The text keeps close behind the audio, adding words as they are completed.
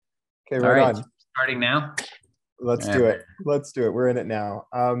Okay, All right right, on. starting now. Let's All do right. it. Let's do it. We're in it now.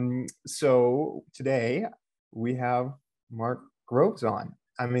 So today we have Mark Groves on.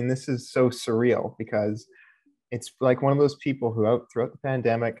 I mean, this is so surreal because it's like one of those people who out throughout the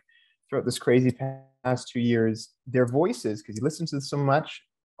pandemic, throughout this crazy past 2 years, their voices, because you listen to this so much,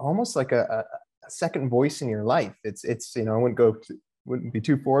 almost like a second voice in your life. I wouldn't be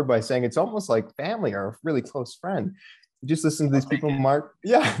too forward by saying it's almost like family or a really close friend. You just listen to I'll these take people, it. Mark.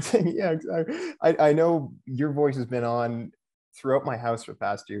 Yeah, yeah. I know your voice has been on throughout my house for the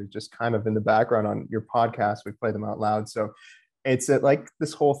past years, just kind of in the background on your podcast. We play them out loud. So like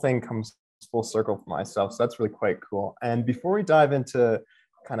this whole thing comes full circle for myself. So that's really quite cool. And before we dive into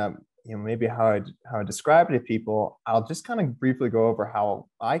kind of maybe how I describe it to people, I'll just kind of briefly go over how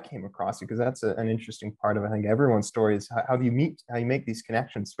I came across it because that's an interesting part of I think everyone's story is how do you meet, how you make these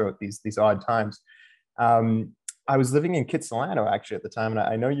connections throughout these odd times. Um, I was living in Kitsilano actually at the time, and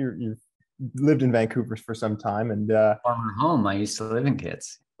I know you lived in Vancouver for some time, and Former home. I used to live in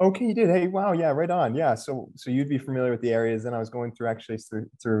Kits. okay, you did. Hey, wow, yeah, right on. Yeah, so you'd be familiar with the areas. Then I was going through actually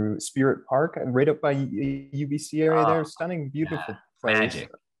through Spirit Park, right up by UBC area Oh, there. Stunning, yeah. beautiful place.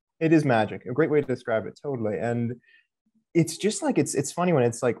 Magic. It is magic. A great way to describe it, totally. And it's just like it's funny when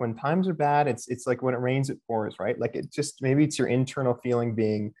it's like when times are bad, it's like when it rains, it pours, right? Like it just maybe it's your internal feeling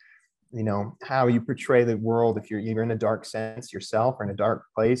being, how you portray the world. If you're in a dark sense yourself or in a dark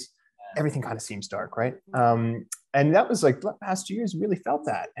place, everything kind of seems dark, right? And that was like the past 2 years really felt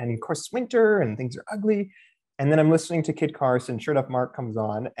that. And of course, it's winter and things are ugly. And then I'm listening to Kid Carson, Sure Enough Mark comes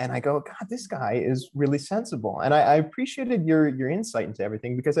on, and I go, God, this guy is really sensible. And I appreciated your insight into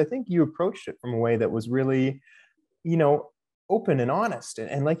everything because I think you approached it from a way that was really, you know, open and honest.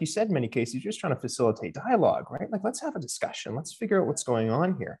 And like you said, in many cases, you're just trying to facilitate dialogue, right? Like, let's have a discussion. Let's figure out what's going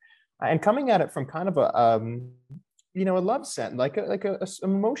on here. And coming at it from kind of a love sense, like a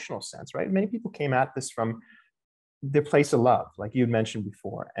emotional sense, right? Many people came at this from their place of love, like you had mentioned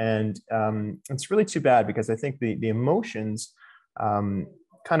before. And it's really too bad because I think the emotions kind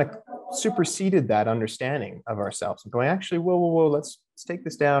of superseded that understanding of ourselves and going, actually, whoa, let's take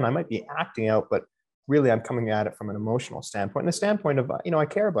this down. I might be acting out, but really I'm coming at it from an emotional standpoint and the standpoint of, I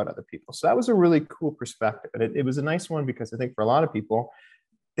care about other people. So that was a really cool perspective. And it was a nice one because I think for a lot of people,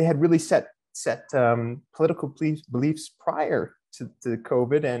 they had really set political beliefs prior to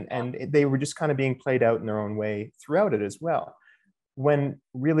COVID, and they were just kind of being played out in their own way throughout it as well. When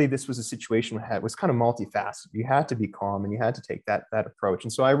really this was a situation that was kind of multifaceted. You had to be calm and you had to take that approach.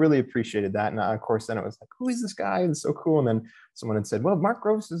 And so I really appreciated that. And of course, then it was like, who is this guy? It's so cool. And then someone had said, well, Mark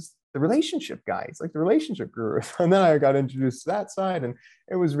Groves is the relationship guy. He's like the relationship guru. And then I got introduced to that side, and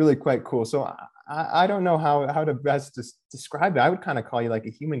it was really quite cool. So I don't know how to best describe it. I would kind of call you like a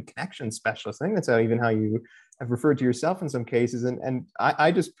human connection specialist. I think that's even how you have referred to yourself in some cases. And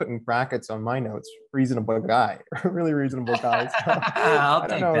I just put in brackets on my notes, reasonable guy, really reasonable guy. So I'll I don't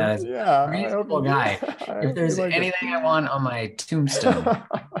take know. that as Yeah, reasonable guy. I If hope you there's like anything I want on my tombstone, it.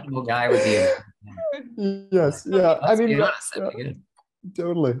 reasonable guy would be a Yes, yeah. I let's be mean, honest, yeah, that'd be good.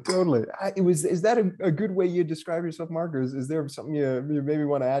 totally. Is that a good way you describe yourself, Mark? Or is there something you maybe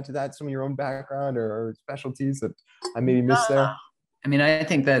want to add to that? Some of your own background or specialties that I maybe missed there? I mean, I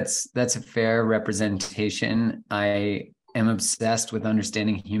think that's a fair representation. I am obsessed with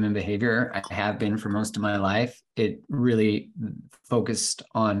understanding human behavior. I have been for most of my life. It really focused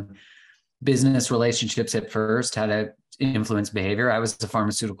on business relationships at first, how to influence behavior. I was a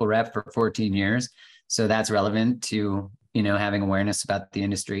pharmaceutical rep for 14 years. So that's relevant to, having awareness about the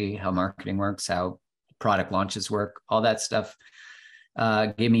industry, how marketing works, how product launches work, all that stuff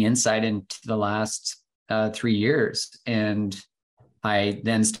gave me insight into the last 3 years. And I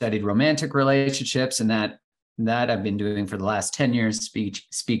then studied romantic relationships, and that I've been doing for the last 10 years,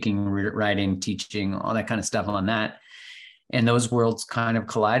 speaking, writing, teaching, all that kind of stuff on that. And those worlds kind of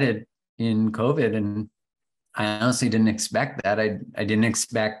collided in COVID. And I honestly didn't expect that. I didn't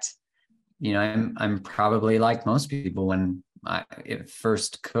expect, I'm probably like most people when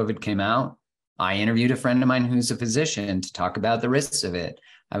first COVID came out, I interviewed a friend of mine who's a physician to talk about the risks of it.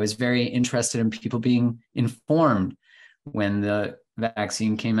 I was very interested in people being informed when the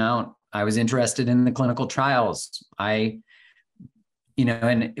vaccine came out. I was interested in the clinical trials. But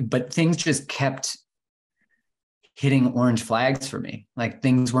things just kept hitting orange flags for me. Like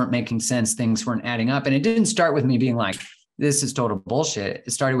things weren't making sense. Things weren't adding up. And it didn't start with me being like, this is total bullshit.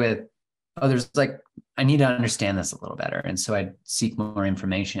 It started with, I need to understand this a little better. And so I'd seek more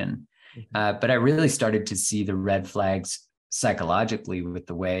information. But I really started to see the red flags psychologically with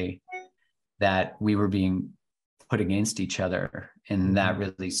the way that we were being put against each other. And that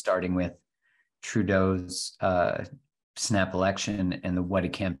really starting with Trudeau's snap election and the what he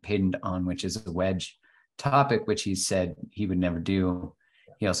campaigned on, which is a wedge topic, which he said he would never do.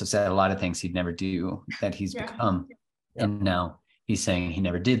 He also said a lot of things he'd never do that he's become. Yeah. And now he's saying he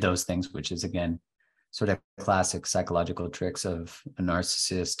never did those things, which is, again, sort of classic psychological tricks of a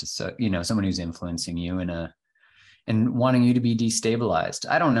narcissist. So, someone who's influencing you and wanting you to be destabilized.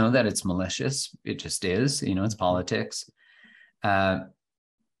 I don't know that it's malicious. It just is, it's politics.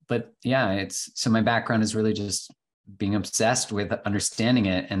 But yeah, so my background is really just being obsessed with understanding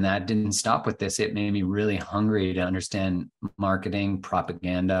it. And that didn't stop with this. It made me really hungry to understand marketing,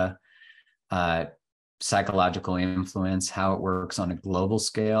 propaganda, psychological influence, how it works on a global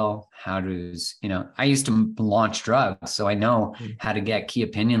scale. How does, I used to launch drugs, so I know how to get key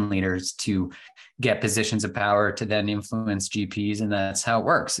opinion leaders to get positions of power to then influence GPs. And that's how it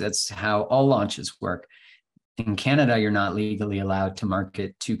works. That's how all launches work. In Canada, you're not legally allowed to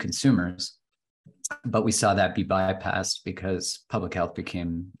market to consumers, but we saw that be bypassed because public health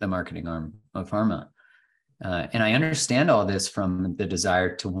became the marketing arm of pharma. And I understand all this from the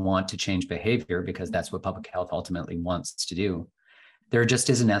desire to want to change behavior, because that's what public health ultimately wants to do. There just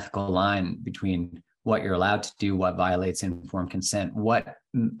is an ethical line between what you're allowed to do, what violates informed consent, what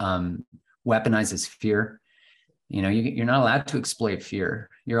weaponizes fear. You're not allowed to exploit fear.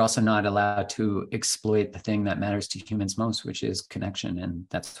 You're also not allowed to exploit the thing that matters to humans most, which is connection. And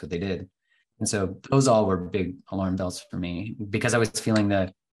that's what they did. And so those all were big alarm bells for me, because I was feeling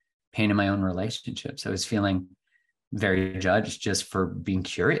the pain in my own relationships. I was feeling very judged just for being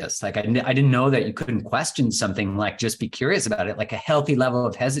curious. Like I didn't know that you couldn't question something, like just be curious about it. Like a healthy level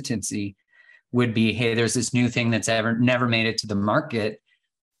of hesitancy would be, hey, there's this new thing that's never made it to the market.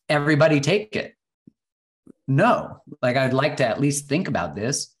 Everybody take it. No, like I'd like to at least think about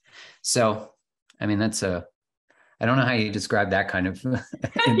this. So, I mean, I don't know how you describe that kind of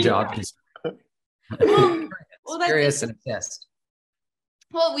job. Well, curious and obsessed.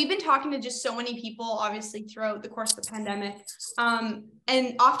 Well, we've been talking to just so many people, obviously, throughout the course of the pandemic.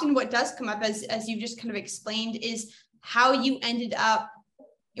 And often what does come up, as you just kind of explained, is how you ended up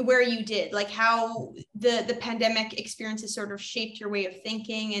where you did, like how the pandemic experiences sort of shaped your way of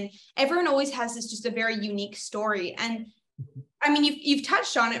thinking. And everyone always has this just a very unique story. And I mean, you've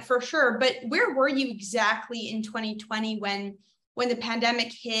touched on it for sure, but where were you exactly in 2020 when the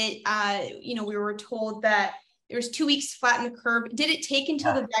pandemic hit? We were told that there was 2 weeks to flatten the curve. Did it take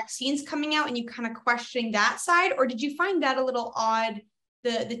until the vaccines coming out and you kind of questioning that side, or did you find that a little odd,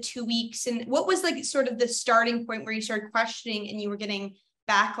 the 2 weeks? And what was like sort of the starting point where you started questioning and you were getting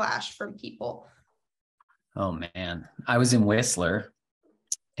backlash from people? Oh man, I was in Whistler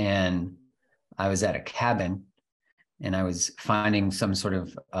and I was at a cabin and I was finding some sort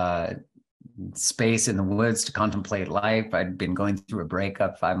of space in the woods to contemplate life. I'd been going through a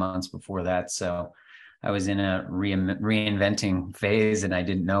breakup 5 months before that. So I was in a reinventing phase, and I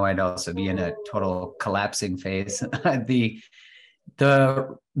didn't know I'd also be in a total collapsing phase.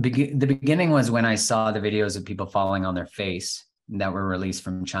 The beginning was when I saw the videos of people falling on their face that were released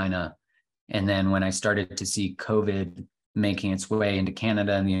from China. And then when I started to see COVID making its way into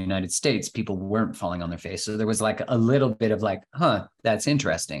Canada and the United States, people weren't falling on their face. So there was like a little bit of like, that's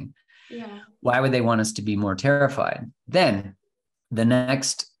interesting. Yeah. Why would they want us to be more terrified? Then the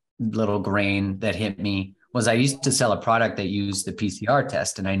next little grain that hit me was I used to sell a product that used the PCR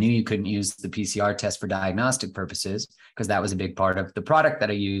test, and I knew you couldn't use the PCR test for diagnostic purposes, because that was a big part of the product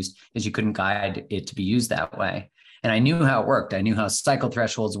that I used, is you couldn't guide it to be used that way. And I knew how it worked. I knew how cycle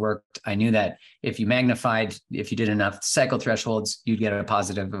thresholds worked. I knew that if you did enough cycle thresholds, you'd get a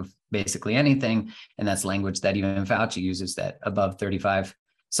positive of basically anything. And that's language that even Fauci uses, that above 35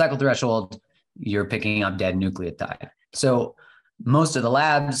 cycle threshold, you're picking up dead nucleotide. So most of the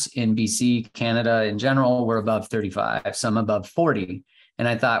labs in BC, Canada in general, were above 35, some above 40. And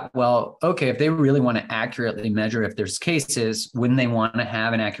I thought, well, okay, if they really want to accurately measure if there's cases, wouldn't they want to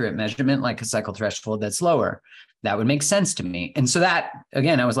have an accurate measurement like a cycle threshold that's lower? That would make sense to me. And so that,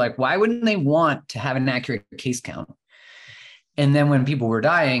 again, I was like, why wouldn't they want to have an accurate case count? And then when people were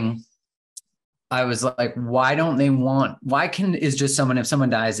dying, I was like, if someone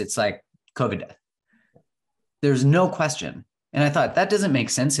dies, it's like COVID death. There's no question. And I thought that doesn't make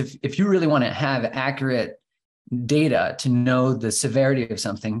sense. If you really want to have accurate data to know the severity of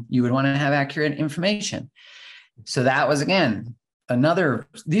something, you would want to have accurate information. So that was, again,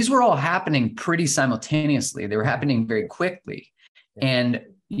 these were all happening pretty simultaneously. They were happening very quickly. And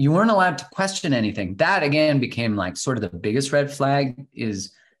you weren't allowed to question anything. That, again, became like sort of the biggest red flag,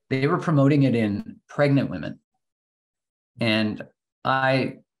 is they were promoting it in pregnant women. And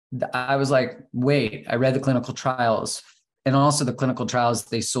I was like, wait, I read the clinical trials. and also the clinical trials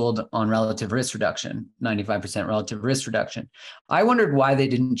they sold on relative risk reduction, 95% relative risk reduction. I wondered why they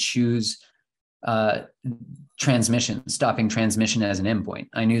didn't choose transmission, stopping transmission as an endpoint.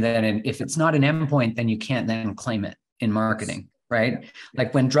 I knew that if it's not an endpoint, then you can't then claim it in marketing, right?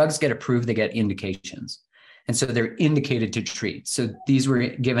 Like when drugs get approved, they get indications. And so they're indicated to treat. So these were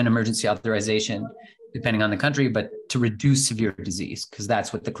given emergency authorization, depending on the country, but to reduce severe disease, because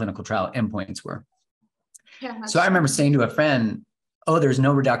that's what the clinical trial endpoints were. Yeah, so I remember saying to a friend, oh, there's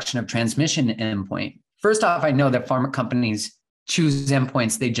no reduction of transmission endpoint. First off, I know that pharma companies choose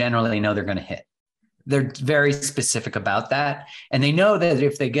endpoints they generally know they're going to hit. They're very specific about that. And they know that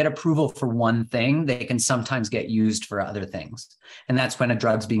if they get approval for one thing, they can sometimes get used for other things. And that's when a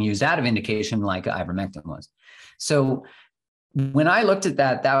drug's being used out of indication, like ivermectin was. So when I looked at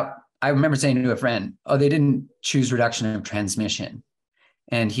that, I remember saying to a friend, oh, they didn't choose reduction of transmission.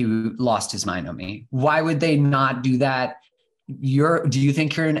 And he lost his mind on me. Why would they not do that? Do you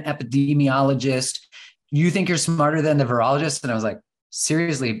think you're an epidemiologist? You think you're smarter than the virologist? And I was like,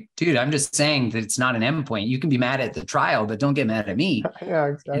 seriously, dude, I'm just saying that it's not an endpoint. You can be mad at the trial, but don't get mad at me. Yeah,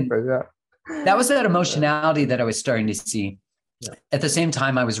 exactly. Yeah. That was that emotionality that I was starting to see. Yeah. At the same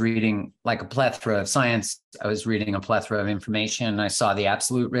time, I was reading like a plethora of science. I was reading a plethora of information. I saw the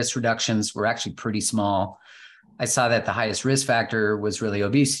absolute risk reductions were actually pretty small. I saw that the highest risk factor was really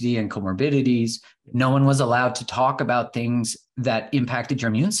obesity and comorbidities. No one was allowed to talk about things that impacted your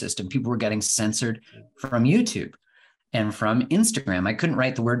immune system. People were getting censored from YouTube and from Instagram. I couldn't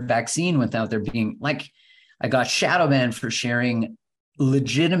write the word vaccine without there being like, I got shadow banned for sharing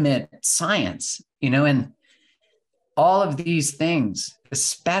legitimate science, and all of these things,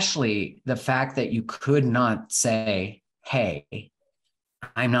 especially the fact that you could not say, hey,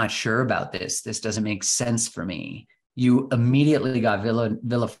 I'm not sure about this. This doesn't make sense for me. You immediately got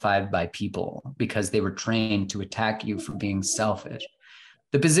vilified by people because they were trained to attack you for being selfish.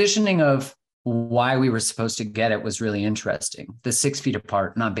 The positioning of why we were supposed to get it was really interesting. The 6 feet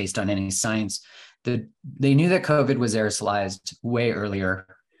apart, not based on any science. They knew that COVID was aerosolized way earlier.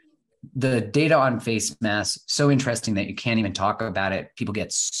 The data on face masks, so interesting that you can't even talk about it. People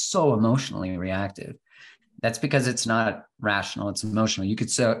get so emotionally reactive. That's because it's not rational, it's emotional. You could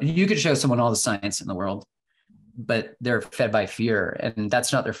show someone all the science in the world, but they're fed by fear, and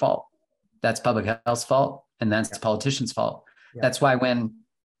that's not their fault. That's public health's fault, and that's politicians' fault. Yeah. That's why when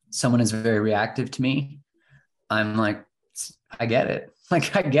someone is very reactive to me, I'm like, I get it.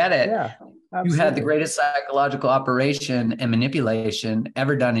 Like, I get it. Yeah, you had the greatest psychological operation and manipulation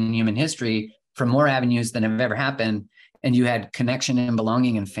ever done in human history from more avenues than have ever happened. And you had connection and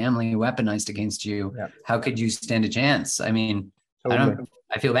belonging and family weaponized against you. Yeah. How could you stand a chance? I mean, totally.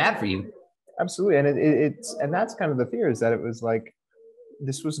 I feel bad for you. Absolutely. And and that's kind of the fear, is that it was like,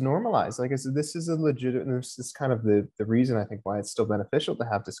 this was normalized. Like I said, this is a legitimate, this is kind of the reason I think why it's still beneficial to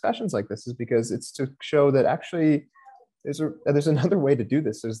have discussions like this, is because it's to show that actually there's another way to do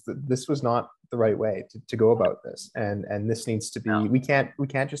this. This was not the right way to go about this. And this needs to be, we can't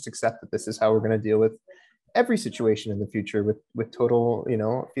just accept that this is how we're going to deal with every situation in the future with total,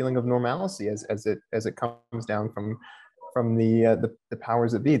 feeling of normalcy as it comes down from the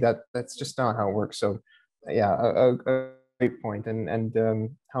powers that be. That's just not how it works. So yeah, a great point. And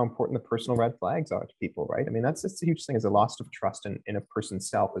how important the personal red flags are to people, right? I mean, that's a huge thing, is a loss of trust in a person's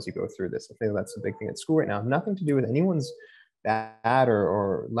self as you go through this. I think that's a big thing at school right now. Nothing to do with anyone's bad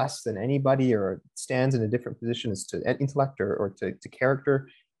or less than anybody, or stands in a different position as to intellect or to character.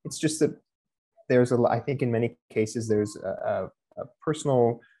 It's just that I think in many cases there's a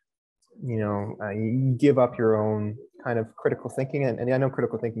personal, you give up your own kind of critical thinking. And I know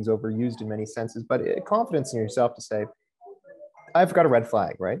critical thinking is overused in many senses, but confidence in yourself to say, I've got a red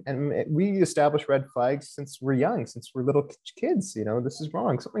flag, right? And we establish red flags since we're young, since we're little kids. This is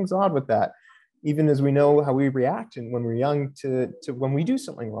wrong. Something's odd with that. Even as we know how we react and when we're young to when we do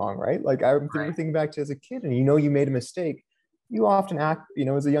something wrong, right? Like I remember thinking back to as a kid, and you made a mistake, you often act,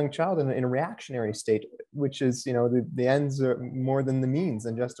 as a young child in a reactionary state, which is, the ends are more than the means,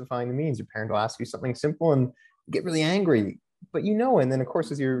 and justifying the means. Your parent will ask you something simple and you get really angry. But and then of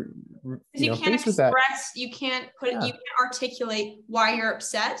course as you're you can't express, you can't you can't articulate why you're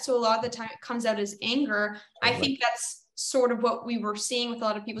upset. So a lot of the time it comes out as anger. Totally. I think that's sort of what we were seeing with a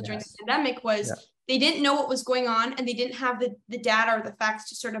lot of people during the pandemic was they didn't know what was going on, and they didn't have the data or the facts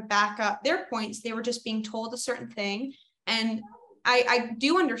to sort of back up their points. They were just being told a certain thing. And I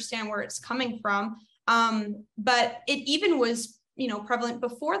do understand where it's coming from. But it even was, prevalent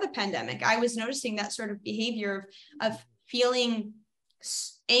before the pandemic. I was noticing that sort of behavior of feeling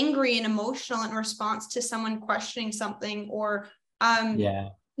angry and emotional in response to someone questioning something or,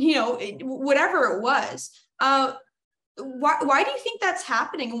 whatever it was. why do you think that's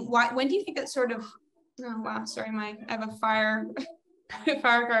happening? When do you think that sort of, oh wow, sorry, I have a fire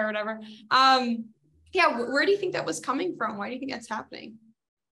cry or whatever. Yeah, where do you think that was coming from? Why do you think that's happening?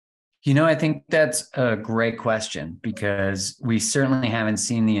 I think that's a great question, because we certainly haven't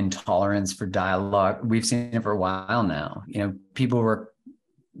seen the intolerance for dialogue. We've seen it for a while now. People were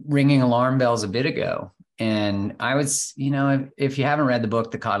ringing alarm bells a bit ago. And I was, if you haven't read the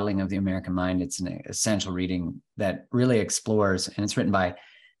book, The Coddling of the American Mind, it's an essential reading that really explores, and it's written by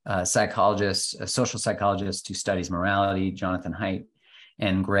a social psychologist who studies morality, Jonathan Haidt,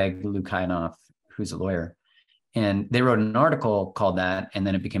 and Greg Lukianoff, who's a lawyer. And they wrote an article called that, and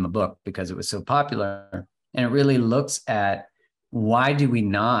then it became a book because it was so popular. And it really looks at, why do we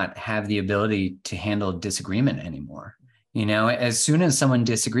not have the ability to handle disagreement anymore? As soon as someone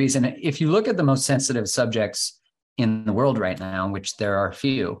disagrees, and if you look at the most sensitive subjects in the world right now, which there are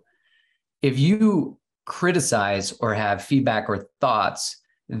few, if you criticize or have feedback or thoughts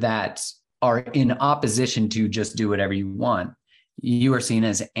that are in opposition to just do whatever you want, you are seen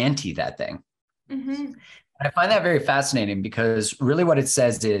as anti that thing. Mm-hmm. I find that very fascinating, because really what it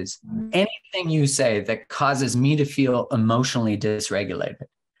says is, anything you say that causes me to feel emotionally dysregulated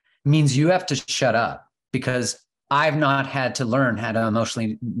means you have to shut up, because I've not had to learn how to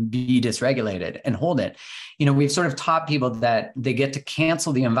emotionally be dysregulated and hold it. We've sort of taught people that they get to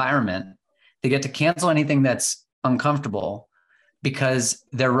cancel the environment. They get to cancel anything that's uncomfortable, because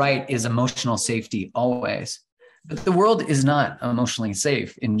their right is emotional safety always. But the world is not emotionally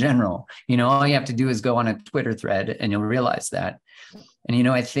safe in general. All you have to do is go on a Twitter thread and you'll realize that. And,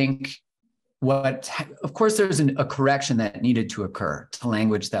 I think of course, there's a correction that needed to occur to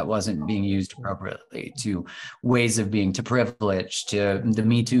language that wasn't being used appropriately, to ways of being, to privilege, to the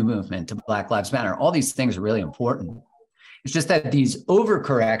Me Too movement, to Black Lives Matter. All these things are really important. It's just that these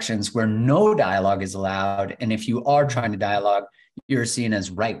overcorrections where no dialogue is allowed, and if you are trying to dialogue, you're seen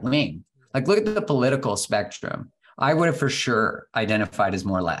as right wing. Like, look at the political spectrum. I would have for sure identified as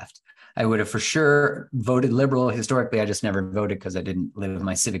more left. I would have for sure voted liberal. Historically, I just never voted because I didn't live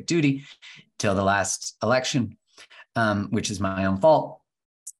my civic duty till the last election, which is my own fault.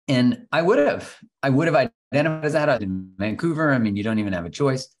 And I would have identified as that. In Vancouver, you don't even have a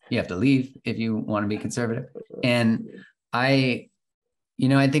choice. You have to leave if you want to be conservative. And I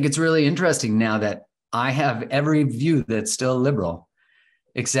think it's really interesting now that I have every view that's still liberal,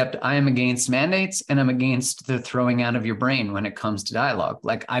 except I am against mandates and I'm against the throwing out of your brain when it comes to dialogue.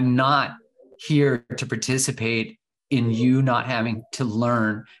 Like, I'm not here to participate in you not having to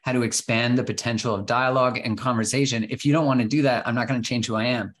learn how to expand the potential of dialogue and conversation. If you don't want to do that, I'm not going to change who I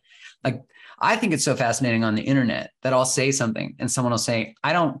am. Like, I think it's so fascinating on the internet that I'll say something and someone will say,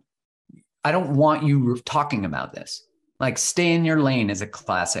 I don't want you talking about this. Like, stay in your lane is a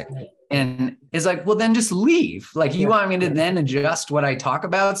classic. And it's like, well, then just leave. Like, you want me to then adjust what I talk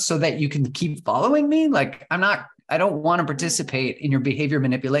about so that you can keep following me? Like, I don't want to participate in your behavior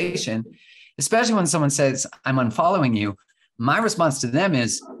manipulation, especially when someone says, I'm unfollowing you. My response to them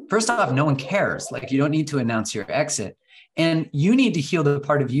is, first off, no one cares. Like, you don't need to announce your exit. And you need to heal the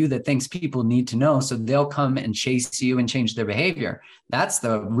part of you that thinks people need to know, so they'll come and chase you and change their behavior. That's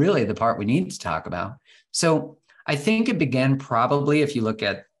really the part we need to talk about. So I think it began probably, if you look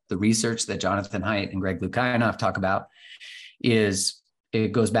at the research that Jonathan Haidt and Greg Lukianoff talk about, is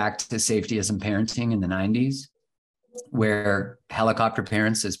it goes back to safetyism parenting in the 90s, where helicopter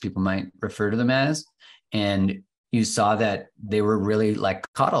parents, as people might refer to them as, and you saw that they were really like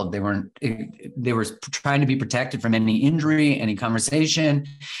coddled. They were trying to be protected from any injury, any conversation.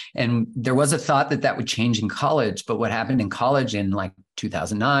 And there was a thought that would change in college. But what happened in college in like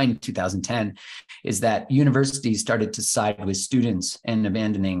 2009, 2010, is that universities started to side with students and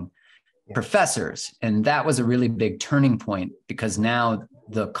abandoning professors. And that was a really big turning point, because now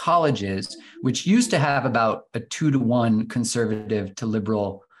the colleges, which used to have about a 2-to-1 conservative to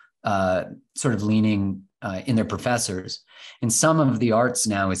liberal sort of leaning in their professors. In some of the arts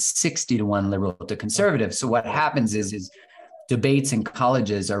now is 60-to-1 liberal to conservative. So what happens is debates in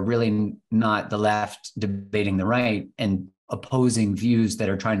colleges are really not the left debating the right and opposing views that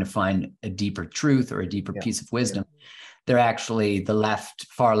are trying to find a deeper truth or a deeper piece of wisdom. They're actually the left,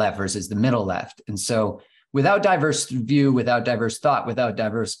 far left versus the middle left. And so without diverse view, without diverse thought, without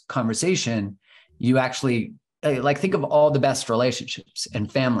diverse conversation, you actually, like, think of all the best relationships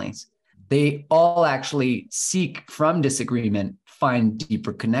and families. They all actually seek from disagreement, find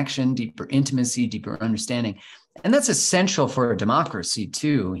deeper connection, deeper intimacy, deeper understanding. And that's essential for a democracy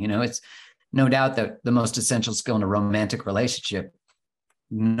too. It's no doubt that the most essential skill in a romantic relationship,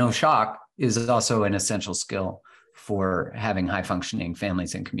 no shock, is also an essential skill for having high functioning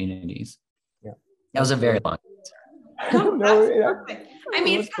families and communities. Yeah. That was a very long answer. No, No, that's yeah, perfect. I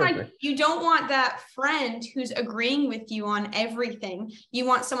mean, that's it's kind of like perfect. you don't want that friend who's agreeing with you on everything. You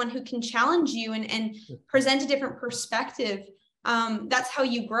want someone who can challenge you and present a different perspective. That's how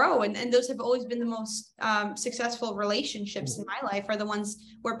you grow. And those have always been the most successful relationships in my life, are the ones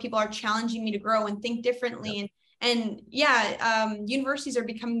where people are challenging me to grow and think differently. And yeah, universities are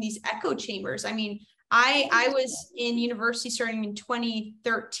becoming these echo chambers. I mean, I was in university starting in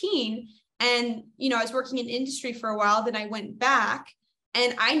 2013. And, I was working in industry for a while, then I went back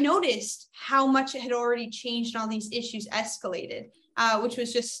and I noticed how much it had already changed and all these issues escalated, which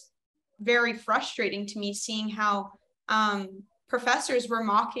was just very frustrating to me, seeing how professors were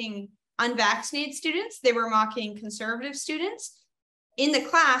mocking unvaccinated students. They were mocking conservative students in the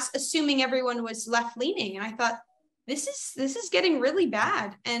class, assuming everyone was left leaning. And I thought, this is getting really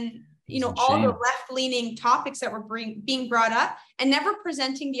bad. And all the left-leaning topics that were being brought up and never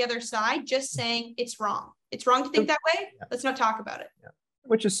presenting the other side, just saying it's wrong. It's wrong to think that way. Let's not talk about it. Yeah.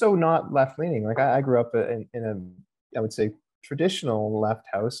 Which is so not left-leaning. Like I grew up in a, I would say, traditional left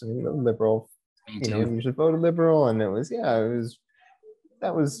house, and liberal, usually voted liberal. And that was,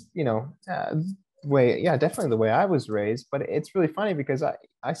 definitely the way I was raised. But it's really funny because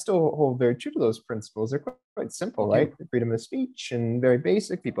I still hold very true to those principles. They're quite simple, right? Freedom of speech and very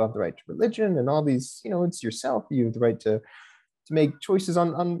basic. People have the right to religion and all these, it's yourself. You have the right to make choices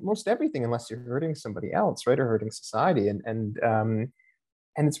on most everything, unless you're hurting somebody else, right? Or hurting society.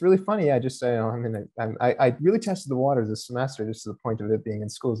 And it's really funny. I really tested the waters this semester, just to the point of it being in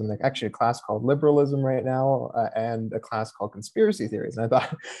schools. I'm actually a class called liberalism right now, and a class called conspiracy theories. And I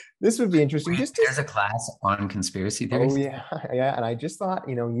thought this would be interesting. There's a class on conspiracy theories. Oh yeah, yeah. And I just thought,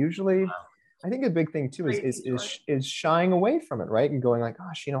 usually, I think a big thing too is shying away from it, right? And going like,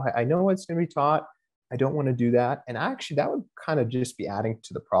 gosh, I know what's going to be taught. I don't want to do that. And actually, that would kind of just be adding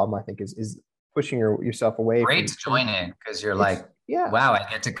to the problem. I think is pushing yourself away. Great to join in, because you're like, wow, I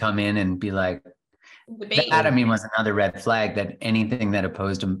get to come in and be like, that, I mean, was another red flag, that anything that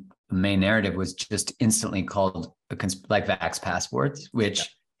opposed a main narrative was just instantly called like vax passports,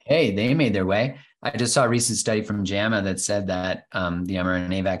 which, hey, they made their way. I just saw a recent study from JAMA that said that the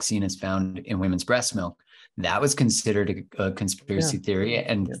mRNA vaccine is found in women's breast milk. That was considered a conspiracy theory,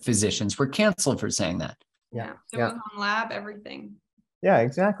 and physicians were canceled for saying that. It was on lab, everything. Yeah,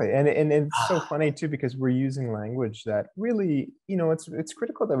 exactly. And it's so funny too, because we're using language that really, it's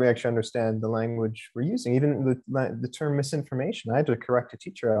critical that we actually understand the language we're using. Even the term misinformation. I had to correct a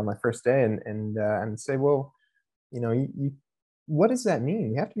teacher on my first day and say, well, what does that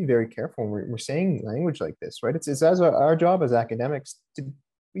mean? We have to be very careful when we're saying language like this, right? It's as our job as academics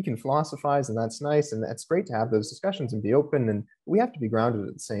we can philosophize, and that's nice, and that's great to have those discussions and be open, and we have to be grounded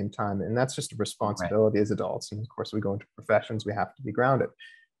at the same time, and that's just a responsibility as adults. And of course, we go into professions, we have to be grounded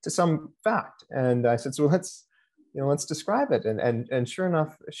to some fact. And I said, so let's describe it. And sure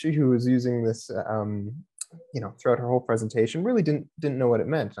enough, she who was using this, throughout her whole presentation, really didn't know what it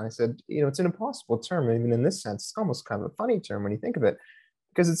meant. And I said, it's an impossible term, even in this sense. It's almost kind of a funny term when you think of it,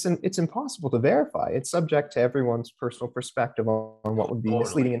 because it's impossible to verify. It's subject to everyone's personal perspective on what would be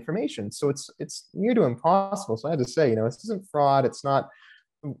misleading information. So it's near to impossible. So I had to say, this isn't fraud.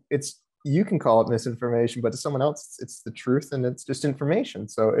 You can call it misinformation, but to someone else, it's the truth, and it's just information.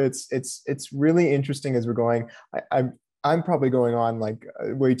 So it's really interesting as we're going. I'm probably going on like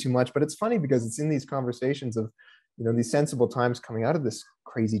way too much, but it's funny because it's in these conversations of, these sensible times coming out of this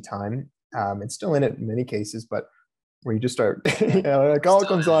crazy time. It's still in it in many cases, but where you just start, like all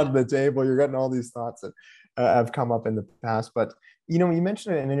comes onto the table. You're getting all these thoughts that have come up in the past. But you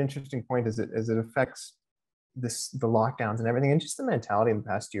mentioned it in an interesting point as it affects the lockdowns and everything, and just the mentality in the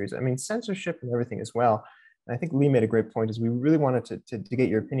past years. I mean, censorship and everything as well. And I think Lee made a great point. Is we really wanted to get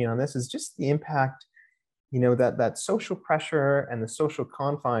your opinion on this. Is just the impact, that social pressure and the social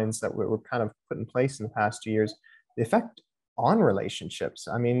confines that were kind of put in place in the past 2 years, the effect on relationships.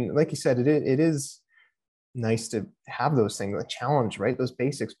 I mean, like you said, it is nice to have those things, a challenge, right? Those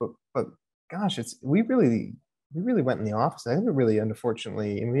basics, but gosh, we really went in the opposite. I think it really,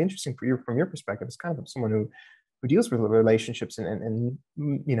 unfortunately, and really interesting from your perspective, as kind of someone who deals with relationships and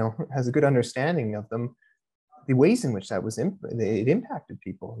has a good understanding of them, the ways in which that it impacted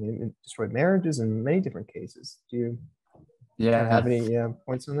people. I mean, it destroyed marriages in many different cases. Do you have any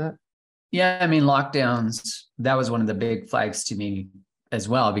points on that? Yeah, I mean, lockdowns, that was one of the big flags to me as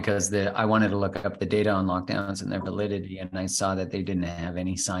well, because I wanted to look up the data on lockdowns and their validity, and I saw that they didn't have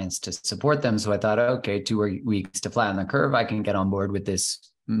any science to support them. So I thought, okay, 2 weeks to flatten the curve, I can get on board with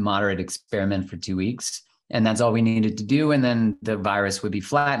this moderate experiment for 2 weeks, and that's all we needed to do. And then the virus would be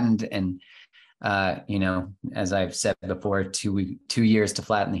flattened. And as I've said before, 2 years to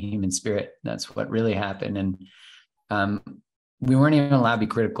flatten the human spirit. That's what really happened. And we weren't even allowed to be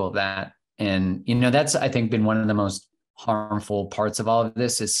critical of that. And, that's, I think, been one of the most harmful parts of all of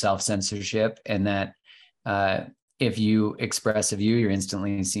this is self-censorship. And that if you express a view, you're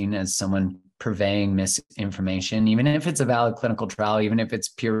instantly seen as someone purveying misinformation, even if it's a valid clinical trial, even if it's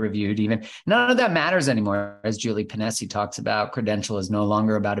peer-reviewed, even none of that matters anymore. As Julie Ponesse talks about, credential is no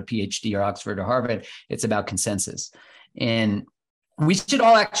longer about a PhD or Oxford or Harvard. It's about consensus. And we should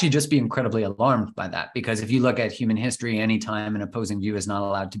all actually just be incredibly alarmed by that, because if you look at human history, anytime an opposing view is not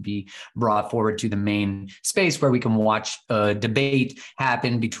allowed to be brought forward to the main space where we can watch a debate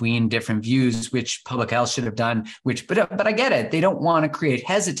happen between different views, which public health should have done, but I get it. They don't want to create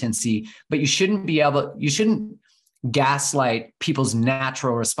hesitancy, but you shouldn't gaslight people's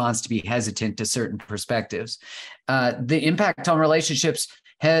natural response to be hesitant to certain perspectives. The impact on relationships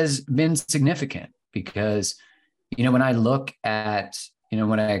has been significant because when I look at,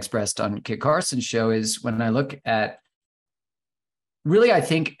 what I expressed on Kit Carson's show is when I look at, really, I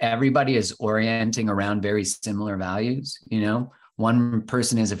think everybody is orienting around very similar values. One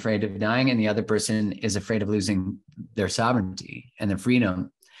person is afraid of dying and the other person is afraid of losing their sovereignty and their freedom.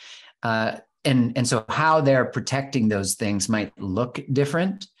 And so how they're protecting those things might look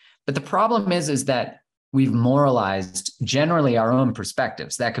different. But the problem is that we've moralized generally our own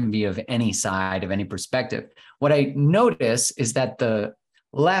perspectives. That can be of any side, of any perspective. What I notice is that the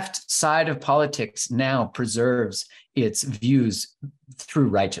left side of politics now preserves its views through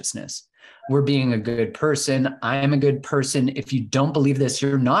righteousness. We're being a good person. I am a good person. If you don't believe this,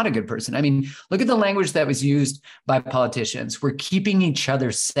 you're not a good person. I mean, look at the language that was used by politicians. We're keeping each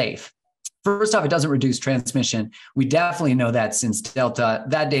other safe. First off, it doesn't reduce transmission. We definitely know that since Delta,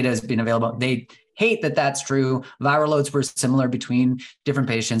 that data has been available. They hate that that's true. Viral loads were similar between different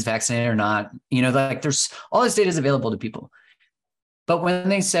patients, vaccinated or not. There's all this data is available to people. But when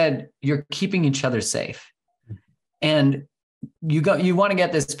they said you're keeping each other safe, and you want to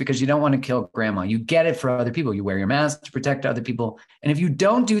get this because you don't want to kill grandma. You get it for other people. You wear your mask to protect other people. And if you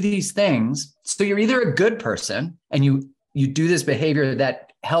don't do these things, so you're either a good person and you do this behavior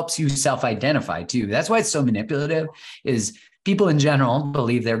that helps you self-identify too. That's why it's so manipulative, is people in general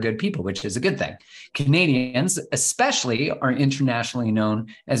believe they're good people, which is a good thing. Canadians especially are internationally known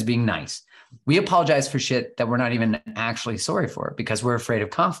as being nice. We apologize for shit that we're not even actually sorry for because we're afraid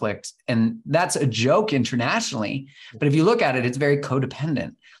of conflict. And that's a joke internationally. But if you look at it, it's very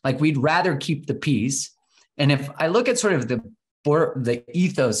codependent. Like we'd rather keep the peace. And if I look at sort of the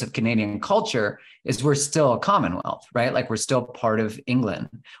ethos of Canadian culture is we're still a Commonwealth, right? Like we're still part of England.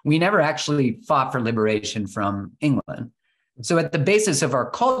 We never actually fought for liberation from England. So at the basis of our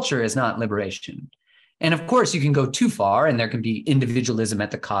culture is not liberation. And of course, you can go too far and there can be individualism at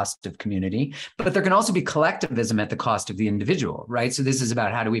the cost of community, but there can also be collectivism at the cost of the individual, right? So this is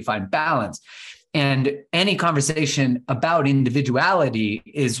about how do we find balance? And any conversation about individuality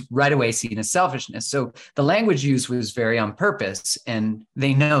is right away seen as selfishness. So the language used was very on purpose, and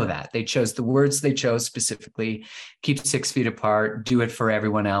they know that. They chose the words they chose specifically, keep 6 feet apart, do it for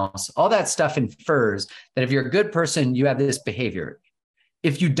everyone else. All that stuff infers that if you're a good person, you have this behavior.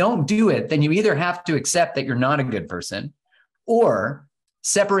 If you don't do it, then you either have to accept that you're not a good person or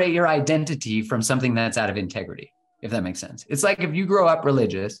separate your identity from something that's out of integrity, if that makes sense. It's like if you grow up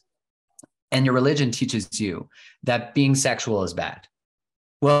religious, and your religion teaches you that being sexual is bad.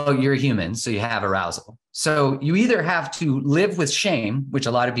 Well, you're human, so you have arousal. So you either have to live with shame, which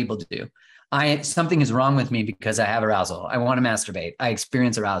a lot of people do. Something is wrong with me because I have arousal. I want to masturbate. I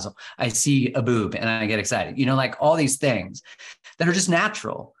experience arousal. I see a boob and I get excited. Like all these things that are just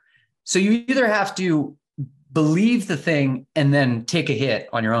natural. So you either have to believe the thing and then take a hit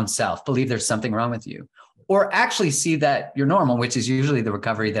on your own self, believe there's something wrong with you, or actually see that you're normal, which is usually the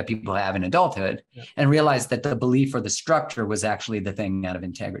recovery that people have in adulthood, and realize that the belief or the structure was actually the thing out of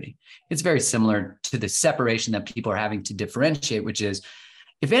integrity. It's very similar to the separation that people are having to differentiate, which is,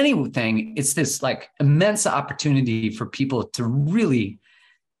 if anything, it's this like immense opportunity for people to really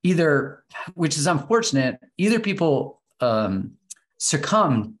either, which is unfortunate, either people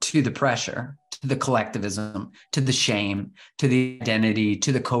succumb to the pressure, to the collectivism, to the shame, to the identity,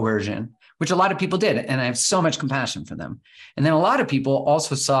 to the coercion, which a lot of people did. And I have so much compassion for them. And then a lot of people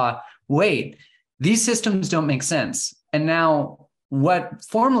also saw, wait, these systems don't make sense. And now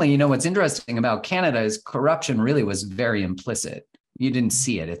what's interesting about Canada is corruption really was very implicit. You didn't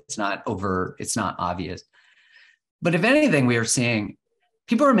see it. It's not overt. It's not obvious. But if anything, we are seeing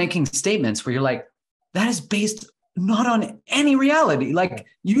people are making statements where you're like, that is based not on any reality. Like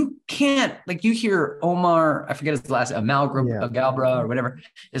you can't, like you hear Omar, I forget his last, Galbra or whatever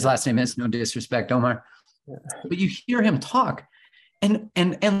his last name is, no disrespect, Omar. But you hear him talk And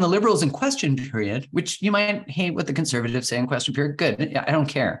the liberals in question period, which you might hate what the conservatives say in question period, good, I don't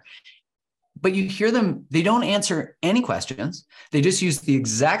care. But you hear them, they don't answer any questions. They just use the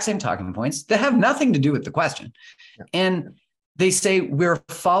exact same talking points that have nothing to do with the question. Yeah. And they say, we're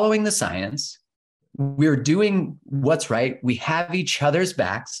following the science. We're doing what's right. We have each other's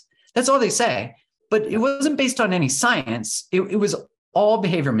backs. That's all they say. But it wasn't based on any science. It was all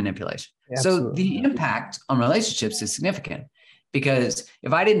behavior manipulation. Absolutely. So the impact on relationships is significant, because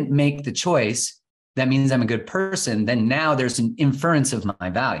if I didn't make the choice, that means I'm a good person. Then now there's an inference of my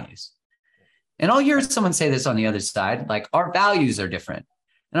values. And I'll hear someone say this on the other side, like, our values are different.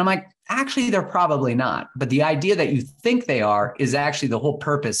 And I'm like, actually, they're probably not. But the idea that you think they are is actually the whole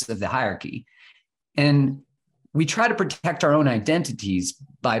purpose of the hierarchy. And we try to protect our own identities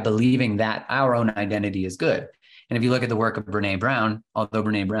by believing that our own identity is good. And if you look at the work of Brene Brown, although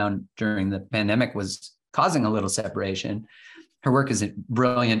Brene Brown during the pandemic was causing a little separation, her work is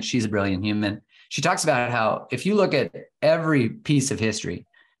brilliant. She's a brilliant human. She talks about how if you look at every piece of history,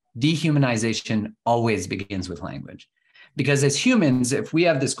 dehumanization always begins with language. Because as humans, if we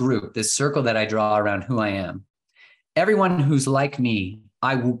have this group, this circle that I draw around who I am, everyone who's like me,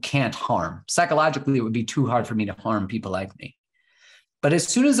 I can't harm. Psychologically, it would be too hard for me to harm people like me. But as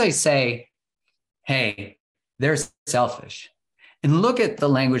soon as I say, hey, they're selfish, and look at the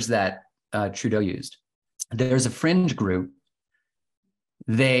language that Trudeau used. There's a fringe group.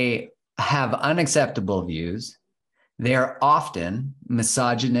 They have unacceptable views. They are often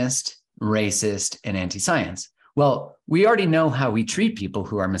misogynist, racist, and anti-science. Well, we already know how we treat people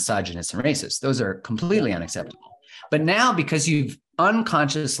who are misogynist and racist. Those are completely unacceptable. But now, because you've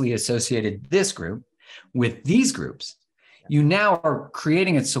unconsciously associated this group with these groups, you now are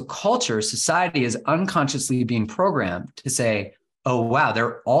creating it so culture, society is unconsciously being programmed to say, oh, wow,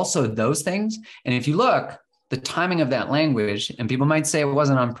 they're also those things. And if you look, the timing of that language, and people might say it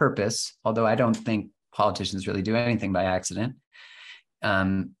wasn't on purpose, although I don't think politicians really do anything by accident.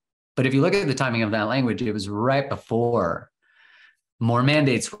 But if you look at the timing of that language, it was right before more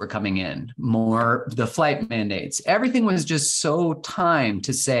mandates were coming in, more the flight mandates. Everything was just so timed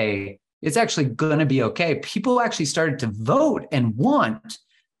to say, it's actually going to be okay. People actually started to vote and want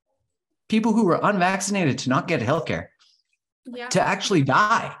people who were unvaccinated to not get healthcare, to actually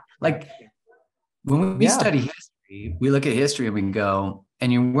die. Like when we study history, we look at history and we can go,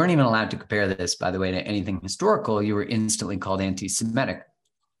 and you weren't even allowed to compare this, by the way, to anything historical. You were instantly called anti-Semitic.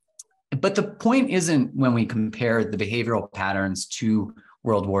 But the point isn't when we compare the behavioral patterns to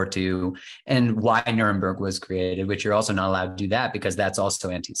World War II and why Nuremberg was created, which you're also not allowed to do that because that's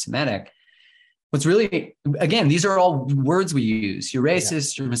also anti-Semitic. What's really, again, these are all words we use. You're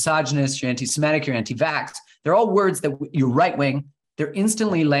racist, you're misogynist, you're anti-Semitic, you're anti-vax. They're all words that you're right-wing. They're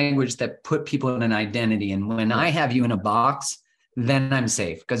instantly language that put people in an identity. And when I have you in a box, then I'm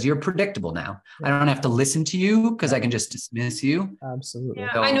safe because you're predictable now. I don't have to listen to you because I can just dismiss you. Absolutely.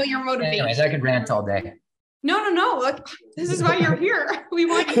 Yeah, so, I know your motivation. Anyways, I could rant all day. No. Look, this is why you're here. We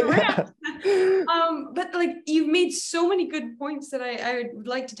want you to rant. But like you've made so many good points that I would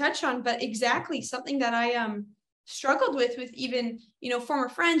like to touch on. But exactly something that I struggled with even former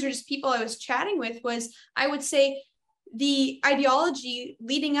friends or just people I was chatting with was I would say the ideology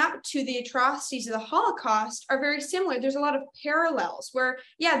leading up to the atrocities of the Holocaust are very similar. There's a lot of parallels where,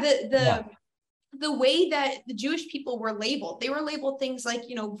 the way that the Jewish people were labeled, they were labeled things like,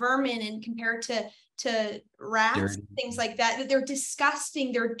 vermin and compared to rats, dirty. Things like that they're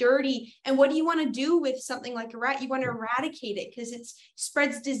disgusting, they're dirty. And what do you want to do with something like a rat? You want to eradicate it because it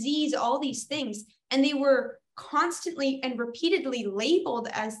spreads disease, all these things. And they were constantly and repeatedly labeled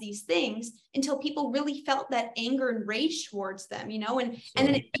as these things until people really felt that anger and rage towards them, and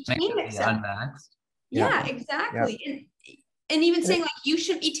then it became accepted. Yeah, exactly. Yeah. And even saying like you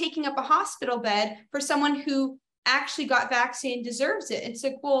shouldn't be taking up a hospital bed for someone who actually got vaccinated and deserves it. It's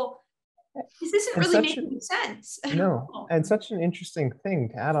like, well, this isn't really making sense. No, and such an interesting thing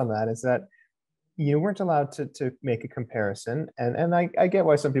to add on that is that you weren't allowed to make a comparison, and I get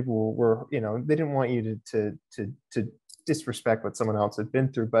why some people were, they didn't want you to disrespect what someone else had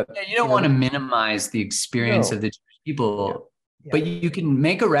been through, but you don't want to minimize the experience of the people, but you can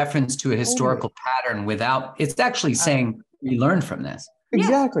make a reference to a historical pattern without. It's actually saying we learned from this.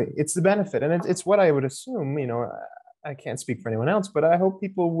 Exactly, it's the benefit, and it's what I would assume. I can't speak for anyone else, but I hope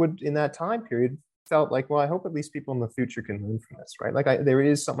people would in that time period felt like, well, I hope at least people in the future can learn from this, right? Like there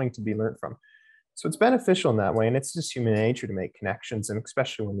is something to be learned from. So it's beneficial in that way. And it's just human nature to make connections. And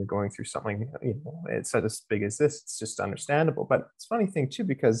especially when you're going through something, it's as big as this, it's just understandable. But it's a funny thing too,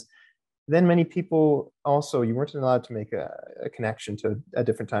 because then many people also, you weren't allowed to make a connection to a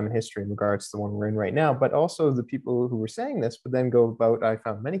different time in history in regards to the one we're in right now. But also the people who were saying this would then go about, I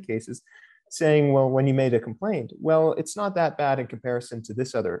found many cases, saying, well, when you made a complaint, well, it's not that bad in comparison to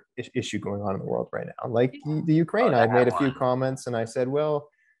this other issue going on in the world right now. Like the Ukraine, I had made a few comments and I said, well,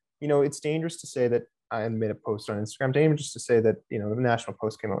 it's dangerous to say that. I made a post on Instagram, dangerous to say that, the National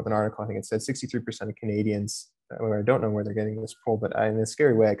Post came out with an article. I think it said 63% of Canadians, I don't know where they're getting this poll, but in a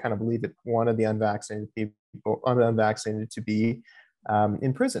scary way, I kind of believe it wanted the unvaccinated to be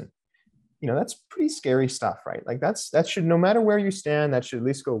in prison. That's pretty scary stuff, right? Like that should, no matter where you stand, that should at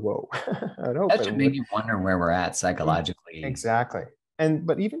least go, whoa. That should make you wonder where we're at psychologically. Exactly.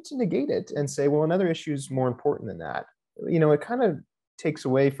 But even to negate it and say, well, another issue is more important than that, it kind of takes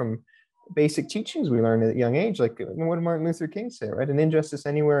away from basic teachings we learn at a young age. Like, what did Martin Luther King say, right? An injustice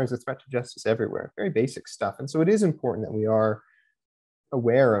anywhere is a threat to justice everywhere. Very basic stuff. And so it is important that we are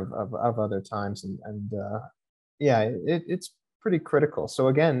aware of other times. It's pretty critical. So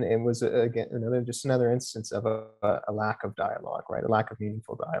again, it was another instance of a lack of dialogue, right? A lack of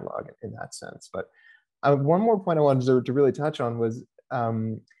meaningful dialogue in that sense. But one more point I wanted to really touch on was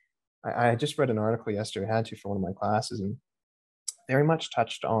I just read an article yesterday, I had to for one of my classes, and very much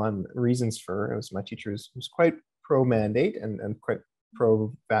touched on reasons for, it was my teacher who's quite pro-mandate and quite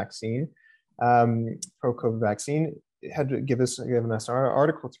pro-vaccine, pro-COVID vaccine, had given us our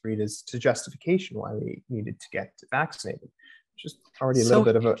article to read as to justification why we needed to get vaccinated. Just already a little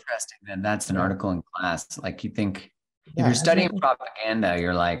bit of a interesting. Then that's an article in class. Like, you think if you're studying propaganda,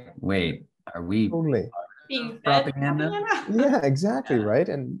 you're like, wait, are we totally being propaganda? Yeah, exactly, right.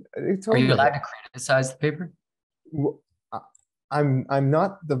 And are you allowed to criticize the paper? I'm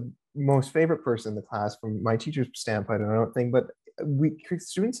not the most favorite person in the class from my teacher's standpoint, I don't think, but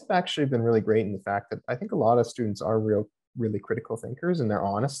students have actually been really great in the fact that I think a lot of students are really critical thinkers, and they're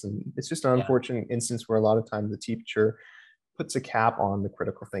honest. And it's just an unfortunate instance where a lot of times the teacher puts a cap on the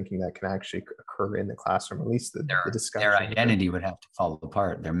critical thinking that can actually occur in the classroom, at least the discussion. Their identity would have to fall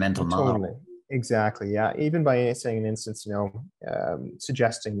apart, their mental model. Totally. Exactly. Yeah. Even by saying an instance,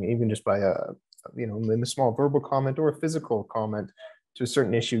 suggesting, even just by in a small verbal comment or a physical comment to a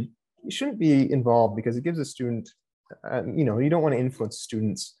certain issue, you shouldn't be involved, because it gives a student, you don't want to influence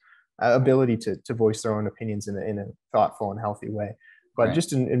students' ability to voice their own opinions in a thoughtful and healthy way. But right.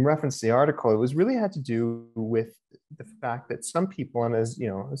 Just in reference to the article, it was really had to do with the fact that some people, and there's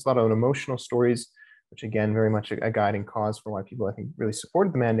a lot of emotional stories, which again, very much a guiding cause for why people, I think, really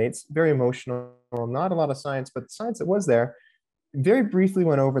supported the mandates. Very emotional, not a lot of science, but the science that was there very briefly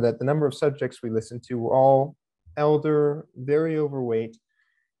went over that the number of subjects we listened to were all elder, very overweight.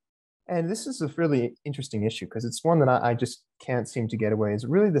 And this is a really interesting issue, because it's one that I just can't seem to get away. Is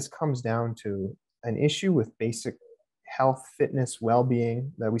really this comes down to an issue with basic health, fitness,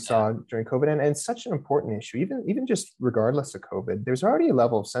 well-being that we saw during COVID. And it's such an important issue, even just regardless of COVID. There's already a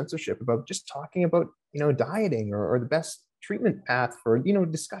level of censorship about just talking about, dieting or the best treatment path for,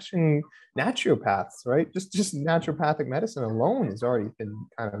 discussing naturopaths, right? Just naturopathic medicine alone has already been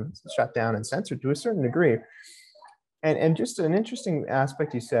kind of shut down and censored to a certain degree. And just an interesting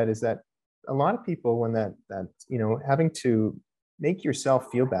aspect you said is that a lot of people, when that having to make yourself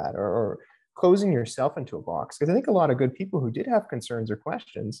feel bad or closing yourself into a box, because I think a lot of good people who did have concerns or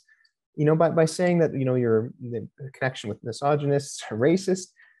questions, by saying that, you're the connection with misogynists, racist,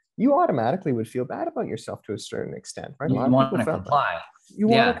 you automatically would feel bad about yourself to a certain extent, right? You want to comply. You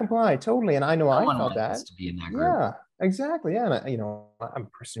want to comply, totally. And I know I felt that. To be in that group. Yeah, exactly. Yeah. And, I'm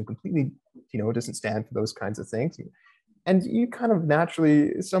a person who completely, doesn't stand for those kinds of things. And you kind of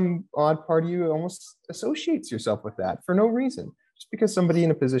naturally, some odd part of you almost associates yourself with that for no reason, just because somebody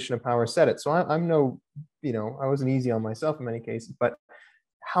in a position of power said it. So I'm no, I wasn't easy on myself in many cases, but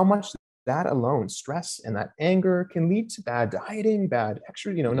how much that alone, stress and that anger, can lead to bad dieting, bad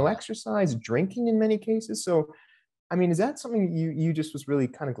no exercise, drinking in many cases. So, I mean, is that something you just was really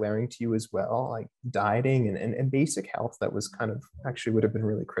kind of glaring to you as well, like dieting and basic health that was kind of actually would have been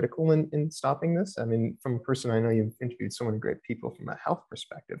really critical in stopping this? I mean, from a person, I know you've interviewed so many great people from a health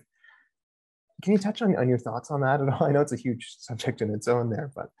perspective. Can you touch on your thoughts on that at all? I know it's a huge subject in its own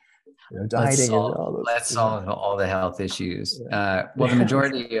there, but dieting let's solve all the health issues. Well, the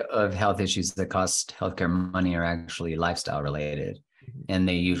majority of health issues that cost healthcare money are actually lifestyle related, and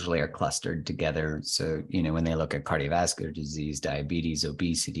they usually are clustered together. So, when they look at cardiovascular disease, diabetes,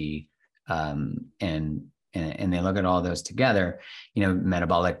 obesity, and they look at all those together,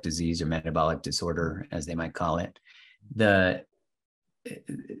 metabolic disease or metabolic disorder, as they might call it,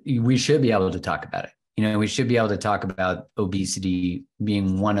 we should be able to talk about it. We should be able to talk about obesity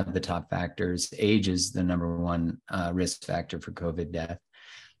being one of the top factors. Age is the number one risk factor for COVID death.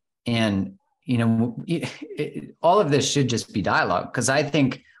 And, all of this should just be dialogue, because I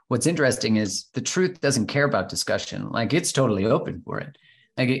think what's interesting is the truth doesn't care about discussion. Like, it's totally open for it.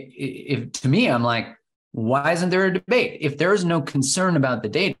 Like, if to me, I'm like, why isn't there a debate? If there is no concern about the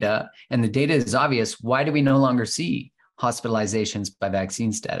data and the data is obvious, why do we no longer see hospitalizations by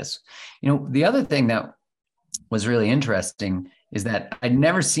vaccine status? The other thing that was really interesting is that I'd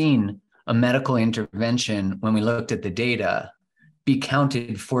never seen a medical intervention, when we looked at the data, be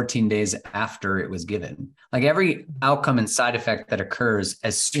counted 14 days after it was given. Like, every outcome and side effect that occurs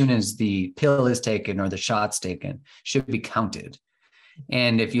as soon as the pill is taken or the shot's taken should be counted.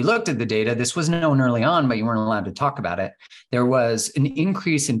 And if you looked at the data, this was known early on, but you weren't allowed to talk about it. There was an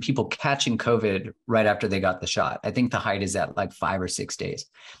increase in people catching COVID right after they got the shot. I think the height is at like 5 or 6 days.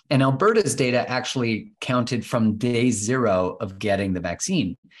 And Alberta's data actually counted from day 0 of getting the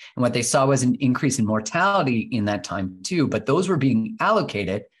vaccine. And what they saw was an increase in mortality in that time too, but those were being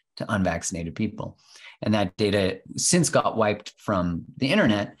allocated to unvaccinated people. And that data since got wiped from the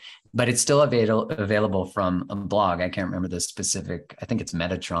internet, but it's still available from a blog. I can't remember the specific, I think it's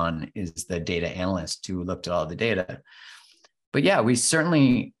Metatron is the data analyst who looked at all the data. But yeah, we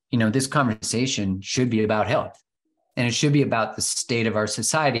certainly, this conversation should be about health, and it should be about the state of our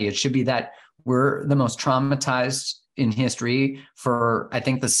society. It should be that we're the most traumatized in history for, I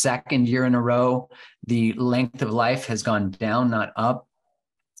think, the second year in a row. The length of life has gone down, not up.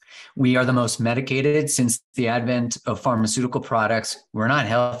 We are the most medicated since the advent of pharmaceutical products. We're not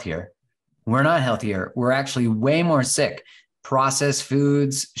healthier. We're actually way more sick. Processed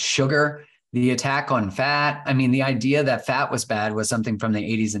foods, sugar, the attack on fat. I mean, the idea that fat was bad was something from the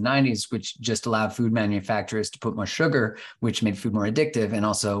 80s and 90s, which just allowed food manufacturers to put more sugar, which made food more addictive. And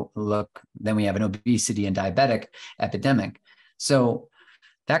also, then we have an obesity and diabetic epidemic. So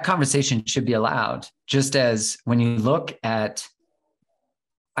that conversation should be allowed. Just as when you look at,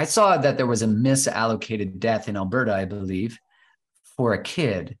 I saw that there was a misallocated death in Alberta, I believe, for a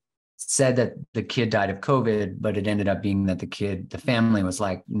kid. Said that the kid died of COVID, but it ended up being that the family was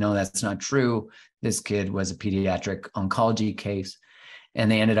like, no, that's not true. This kid was a pediatric oncology case,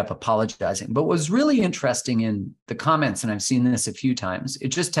 and they ended up apologizing. But what was really interesting in the comments, and I've seen this a few times, it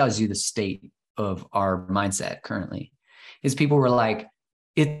just tells you the state of our mindset currently, is people were like,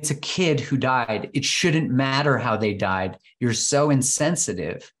 it's a kid who died. It shouldn't matter how they died. You're so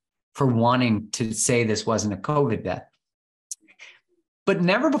insensitive for wanting to say this wasn't a COVID death. But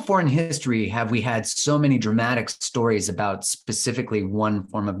never before in history have we had so many dramatic stories about specifically one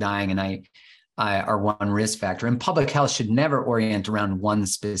form of dying or one risk factor. And public health should never orient around one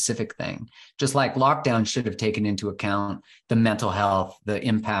specific thing. Just like lockdown should have taken into account the mental health, the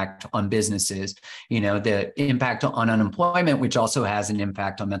impact on businesses, the impact on unemployment, which also has an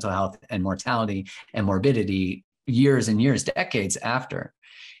impact on mental health and mortality and morbidity years and years, decades after.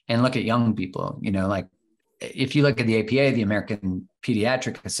 And look at young people, like if you look at the APA, the American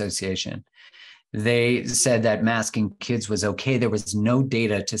Pediatric Association, they said that masking kids was okay. There was no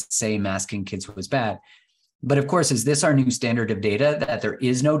data to say masking kids was bad. But of course, is this our new standard of data, that there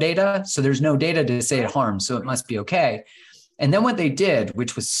is no data? So there's no data to say it harms, so it must be okay. And then what they did,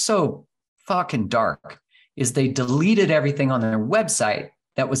 which was so fucking dark, is they deleted everything on their website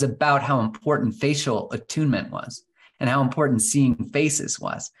that was about how important facial attunement was and how important seeing faces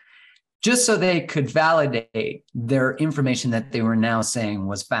was, just so they could validate their information that they were now saying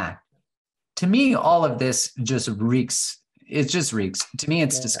was fact. To me, all of this just reeks. It just reeks. To me,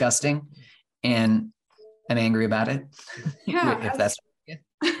 it's disgusting, and I'm angry about it. Yeah. If that's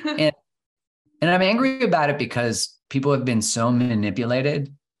and I'm angry about it because people have been so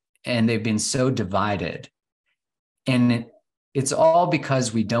manipulated and they've been so divided. And it's all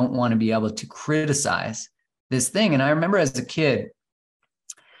because we don't want to be able to criticize this thing. And I remember as a kid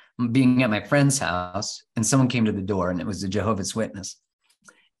being at my friend's house, and someone came to the door, and it was a Jehovah's Witness.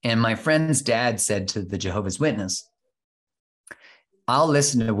 And my friend's dad said to the Jehovah's Witness, I'll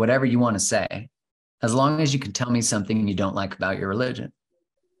listen to whatever you want to say, as long as you can tell me something you don't like about your religion.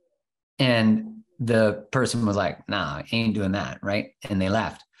 And the person was like, nah, I ain't doing that, right? And they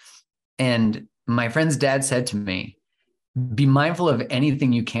left. And my friend's dad said to me, be mindful of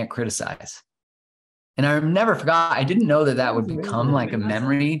anything you can't criticize. And I never forgot, I didn't know that would become like a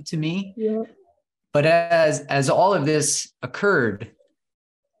memory to me. Yeah. But as all of this occurred,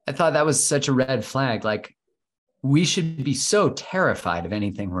 I thought that was such a red flag. Like, we should be so terrified of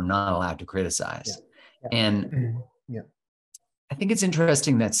anything we're not allowed to criticize. Yeah. And I think it's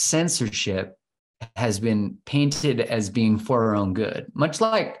interesting that censorship has been painted as being for our own good, much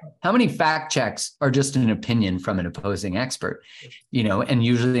like how many fact checks are just an opinion from an opposing expert, and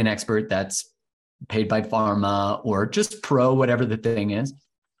usually an expert that's paid by pharma or just pro whatever the thing is.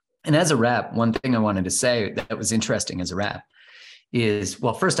 And as a rep, one thing I wanted to say that was interesting as a rep is,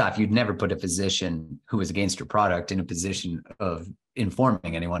 well, first off, you'd never put a physician who was against your product in a position of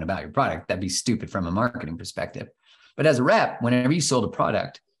informing anyone about your product. That'd be stupid from a marketing perspective. But as a rep, whenever you sold a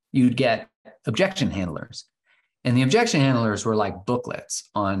product, you'd get objection handlers. And the objection handlers were like booklets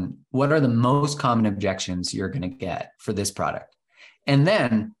on what are the most common objections you're going to get for this product. And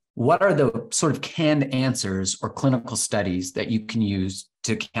then what are the sort of canned answers or clinical studies that you can use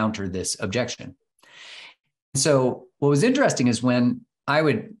to counter this objection. So what was interesting is when I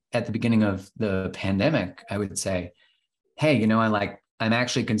would, at the beginning of the pandemic, I would say, hey, you know, I'm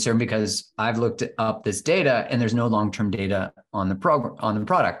actually concerned because I've looked up this data and there's no long-term data on the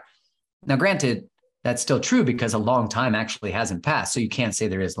product. Now, granted, that's still true because a long time actually hasn't passed. So you can't say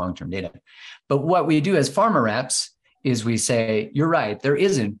there is long-term data. But what we do as pharma reps is we say, you're right, there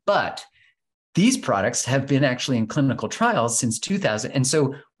isn't, but these products have been actually in clinical trials since 2000. And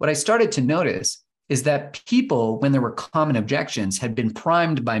so what I started to notice is that people, when there were common objections, had been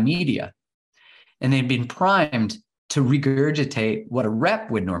primed by media, and they'd been primed to regurgitate what a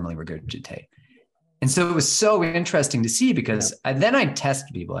rep would normally regurgitate. And so it was so interesting to see because then I'd test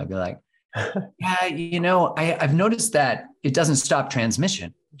people. I'd be like, yeah, you know, I've noticed that it doesn't stop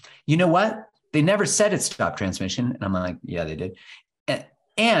transmission. You know what? They never said it stopped transmission. And I'm like, yeah, they did.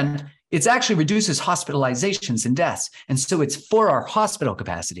 And it actually reduces hospitalizations and deaths. And so it's for our hospital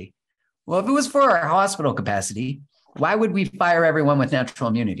capacity. Well, if it was for our hospital capacity, why would we fire everyone with natural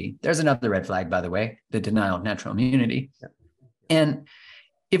immunity? There's another red flag, by the way, the denial of natural immunity. Yeah. And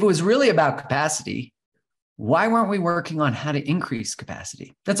if it was really about capacity, why weren't we working on how to increase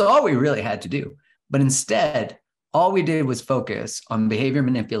capacity? That's all we really had to do. But instead, all we did was focus on behavior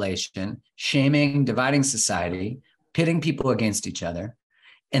manipulation, shaming, dividing society, pitting people against each other,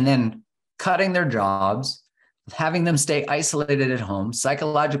 and then cutting their jobs, having them stay isolated at home,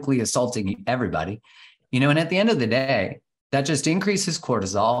 psychologically assaulting everybody, you know, and at the end of the day, that just increases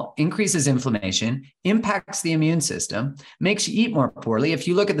cortisol, increases inflammation, impacts the immune system, makes you eat more poorly. If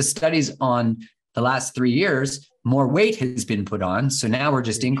you look at the studies on the last 3 years, more weight has been put on. So now we're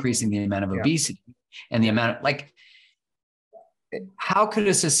just increasing the amount of obesity and the amount of, like, how could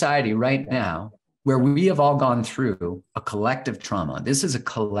a society right now where we have all gone through a collective trauma, this is a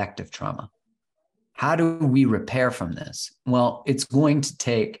collective trauma, how do we repair from this? Well, it's going to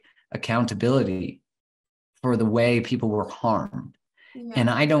take accountability for the way people were harmed. Yeah. And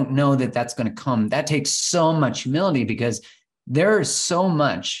I don't know that that's going to come. That takes so much humility because there is so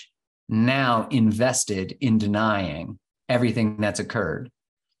much now invested in denying everything that's occurred.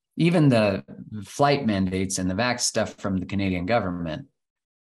 Even the flight mandates and the vax stuff from the Canadian government,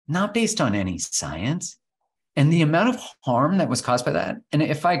 not based on any science. And the amount of harm that was caused by that. And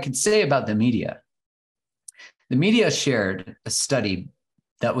if I could say about the media shared a study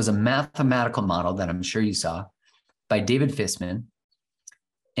that was a mathematical model that I'm sure you saw by David Fissman.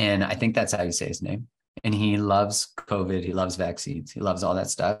 And I think that's how you say his name. And he loves COVID. He loves vaccines. He loves all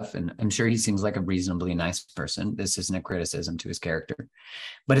that stuff. And I'm sure he seems like a reasonably nice person. This isn't a criticism to his character.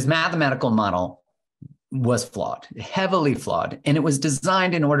 But his mathematical model was flawed, heavily flawed. And it was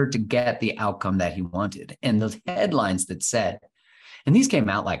designed in order to get the outcome that he wanted. And the headlines that said, and these came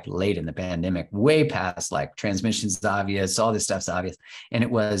out like late in the pandemic, way past like transmission's obvious, all this stuff's obvious. And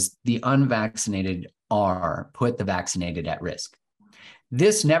it was the unvaccinated put the vaccinated at risk.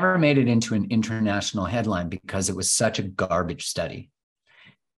 This never made it into an international headline because it was such a garbage study.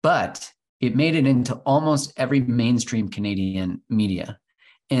 But it made it into almost every mainstream Canadian media.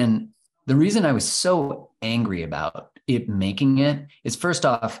 And the reason I was so angry about it making it is, first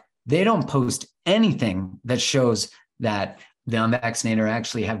off, they don't post anything that shows that the unvaccinated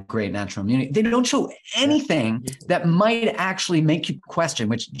actually have great natural immunity. They don't show anything that might actually make you question,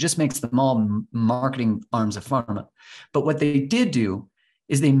 which just makes them all marketing arms of pharma. But what they did do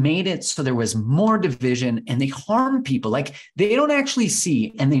is they made it so there was more division and they harm people. Like, they don't actually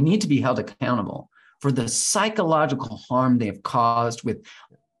see, and they need to be held accountable for the psychological harm they have caused with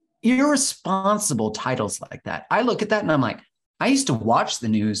irresponsible titles like that. I look at that and I'm like, I used to watch the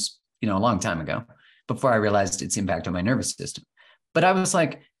news, a long time ago, before I realized its impact on my nervous system. But I was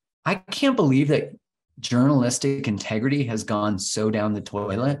like, I can't believe that journalistic integrity has gone so down the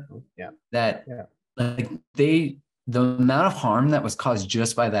toilet that the amount of harm that was caused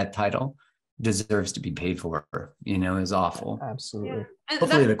just by that title deserves to be paid for, is awful. Absolutely. Yeah.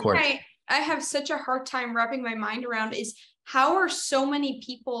 Hopefully the court. I have such a hard time wrapping my mind around is how are so many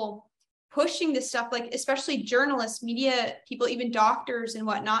people pushing this stuff, like especially journalists, media people, even doctors and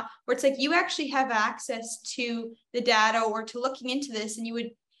whatnot, where it's like you actually have access to the data or to looking into this, and you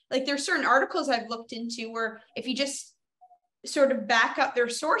would, like, there's certain articles I've looked into where if you just sort of back up their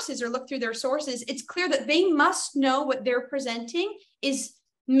sources or look through their sources, it's clear that they must know what they're presenting is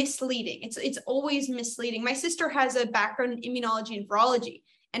misleading. It's always misleading. My sister has a background in immunology and virology,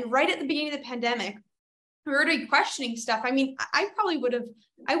 and right at the beginning of the pandemic, we were already questioning stuff. I mean,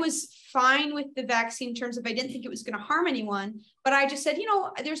 I was fine with the vaccine in terms of I didn't think it was going to harm anyone, but I just said,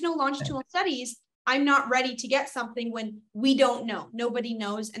 there's no longitudinal studies. I'm not ready to get something when we don't know. Nobody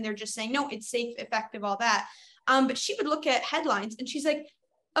knows. And they're just saying, no, it's safe, effective, all that. But she would look at headlines and she's like,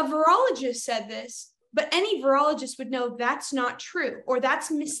 a virologist said this, but any virologist would know that's not true, or that's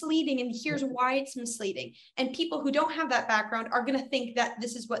misleading. And here's why it's misleading. And people who don't have that background are going to think that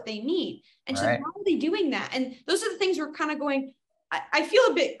this is what they need. And she's like, why are they doing that? And those are the things we're kind of going, I feel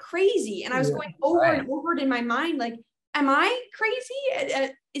a bit crazy. And I was going over and over it in my mind, like, am I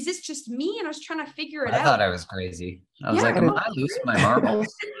crazy? Is this just me? And I was trying to figure it out. I thought I was crazy. I was like, am I losing my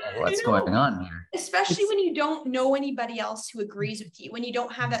marbles? What's going on here? Especially when you don't know anybody else who agrees with you, when you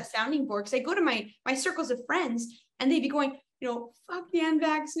don't have that sounding board. Because I go to my circles of friends and they'd be going, fuck the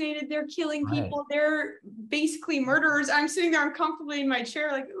unvaccinated. They're killing people. They're basically murderers. I'm sitting there uncomfortably in my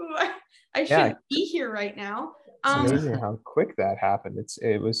chair like, ooh, I shouldn't be here right now. It's amazing how quick that happened.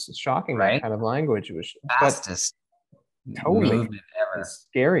 It was shocking, that kind of language. It was fastest. Totally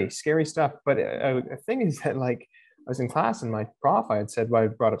scary stuff. But the thing is that, like, I was in class and my prof, I had said, I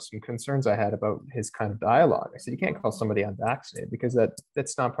brought up some concerns I had about his kind of dialogue. I said, you can't call somebody unvaccinated because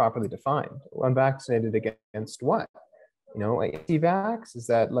that's not properly defined. Unvaccinated against what? Like anti-vax? Is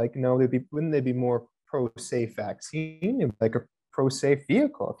that like, no, wouldn't they be more pro-safe vaccine? Like a pro-safe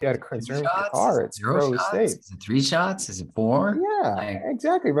vehicle. If you had a concern with your car, it's pro-safe. Is it 3 shots? Is it 4? Yeah,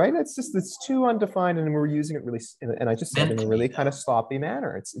 exactly. Right. It's too undefined, and we're using it really, and I just said in a really kind of sloppy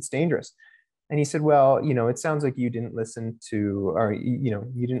manner. It's dangerous. And he said, well, it sounds like you didn't listen to, or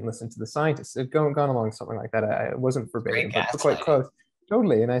you didn't listen to the scientists. It gone along something like that. It wasn't verbatim, but quite close.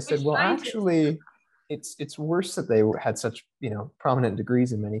 Totally. And I said, well, actually, it's worse that they had such prominent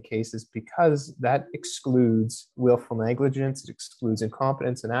degrees in many cases, because that excludes willful negligence, it excludes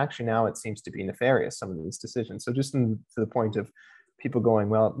incompetence, and actually now it seems to be nefarious, some of these decisions. So just to the point of people going,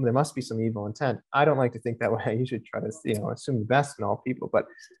 well, there must be some evil intent. I don't like to think that way. You should try to assume the best in all people, but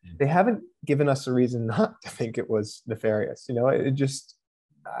they haven't given us a reason not to think it was nefarious.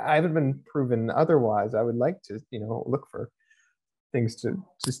 I haven't been proven otherwise. I would like to look for things to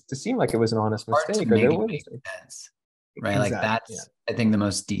seem like it was an honest mistake, or there was sense, right? Exactly. Like that's I think the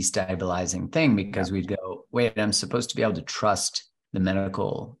most destabilizing thing, because we'd go, wait, I'm supposed to be able to trust the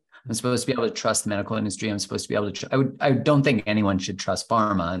medical. I'm supposed to be able to trust the medical industry. I'm supposed to be able to. I don't think anyone should trust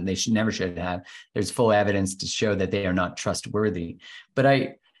pharma, and they never should have. There's full evidence to show that they are not trustworthy. But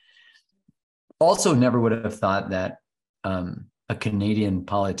I also never would have thought that a Canadian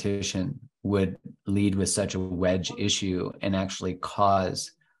politician would lead with such a wedge issue and actually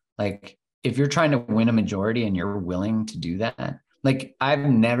cause, like, if you're trying to win a majority and you're willing to do that, like, I've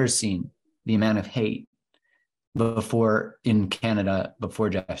never seen the amount of hate before in Canada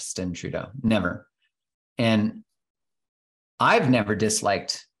before Justin Trudeau, never. And I've never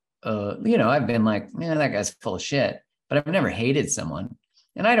disliked, I've been like, that guy's full of shit, but I've never hated someone.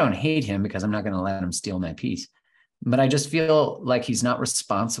 And I don't hate him because I'm not going to let him steal my peace. But I just feel like he's not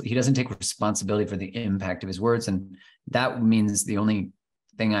responsible. He doesn't take responsibility for the impact of his words. And that means the only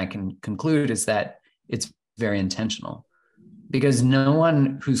thing I can conclude is that it's very intentional, because no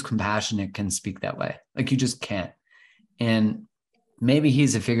one who's compassionate can speak that way. Like, you just can't. And maybe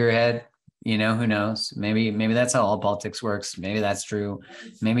he's a figurehead, who knows? Maybe that's how all politics works. Maybe that's true.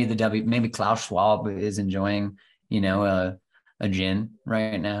 Maybe maybe Klaus Schwab is enjoying, a gin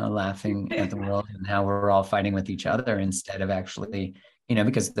right now, laughing at the world and how we're all fighting with each other, instead of actually,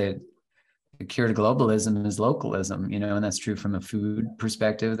 because the cure to globalism is localism, and that's true from a food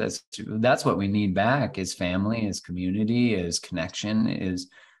perspective. That's what we need back, is family, is community, is connection, is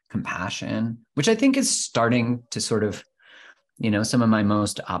compassion, which I think is starting to sort of, some of my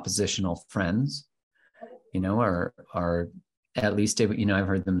most oppositional friends, are at least, I've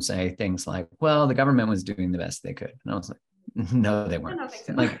heard them say things like, well, the government was doing the best they could. And I was like, no, they weren't.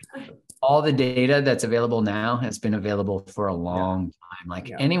 Like, all the data that's available now has been available for a long time.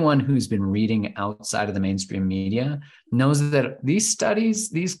 Like, anyone who's been reading outside of the mainstream media knows that these studies,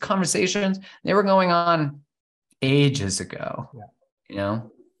 these conversations, they were going on ages ago. Yeah,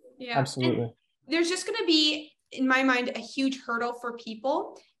 absolutely. And there's just going to be, in my mind, a huge hurdle for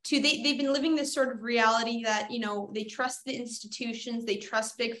people to, they've been living this sort of reality that, they trust the institutions, they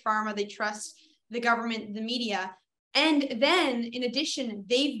trust big pharma, they trust the government, the media. And then in addition,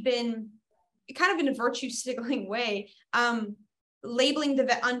 they've been kind of in a virtue signaling way, labeling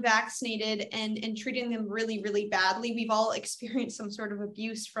the unvaccinated and treating them really, really badly. We've all experienced some sort of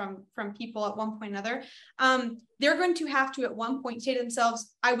abuse from people at one point or another. They're going to have to at one point say to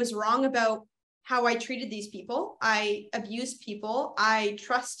themselves, I was wrong about how I treated these people. I abused people. I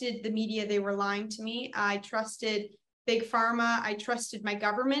trusted the media. They were lying to me. I trusted Big Pharma. I trusted my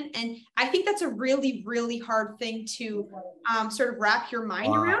government. And I think that's a really, really hard thing to sort of wrap your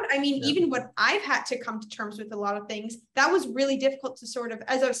mind around. I mean, even what I've had to come to terms with a lot of things, that was really difficult to sort of,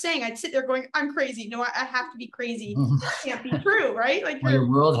 as I was saying, I'd sit there going, I'm crazy. No, I have to be crazy. This can't be true, right? Like your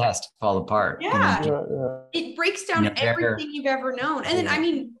world has to fall apart. Yeah. It breaks down everything you've ever known. And then, I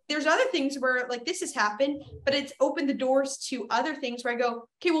mean, there's other things where like this has happened, but it's opened the doors to other things where I go,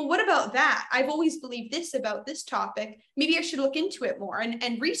 okay, well, what about that? I've always believed this about this topic. Maybe I should look into it more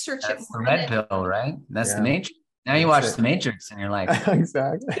and research That's it more. The red pill, right? That's the Matrix. Now you watch the Matrix and you're like,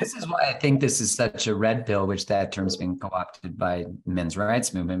 exactly. This is why I think this is such a red pill, which that term's been co-opted by men's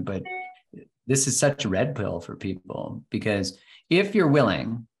rights movement. But this is such a red pill for people, because if you're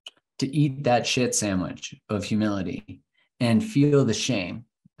willing to eat that shit sandwich of humility and feel the shame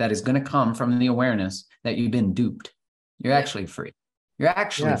that is going to come from the awareness that you've been duped, you're actually free. You're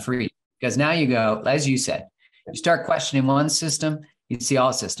actually free, because now you go, as you said, you start questioning one system, you see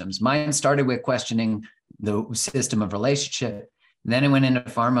all systems. Mine started with questioning the system of relationship. Then I went into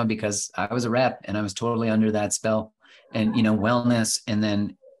pharma because I was a rep and I was totally under that spell, and, you know, wellness. And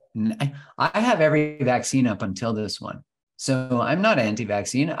then I have every vaccine up until this one. So I'm not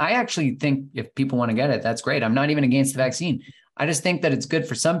anti-vaccine. I actually think if people want to get it, that's great. I'm not even against the vaccine. I just think that it's good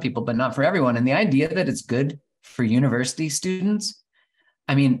for some people, but not for everyone. And the idea that it's good for university students,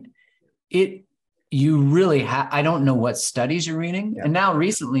 I mean, you really I don't know what studies you're reading. And now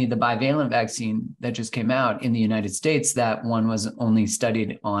recently, the bivalent vaccine that just came out in the United States, that one was only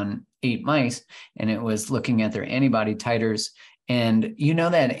studied on 8 mice, and it was looking at their antibody titers. And you know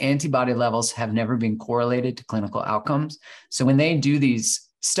that antibody levels have never been correlated to clinical outcomes. So when they do these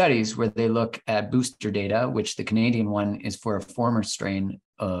studies where they look at booster data, which the Canadian one is for a former strain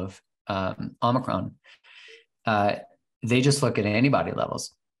of Omicron, they just look at antibody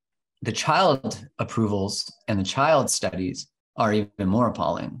levels. The child approvals and the child studies are even more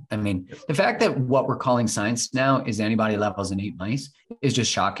appalling. I mean, the fact that what we're calling science now is antibody levels in 8 mice is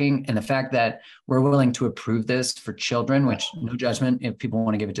just shocking. And the fact that we're willing to approve this for children, which, no judgment, if people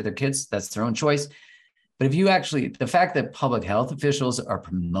want to give it to their kids, that's their own choice. But if you actually, the fact that public health officials are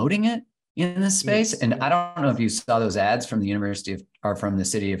promoting it in this space, and I don't know if you saw those ads from the University of, or from the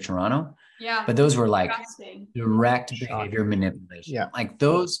city of Toronto, but those were like direct behavior manipulation. Like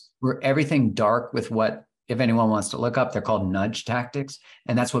those were everything dark with what, if anyone wants to look up, they're called nudge tactics.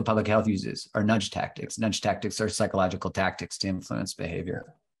 And that's what public health uses, are nudge tactics. Nudge tactics are psychological tactics to influence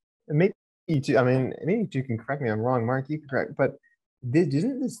behavior. And maybe you can correct me if I'm wrong, Mark, you can correct, but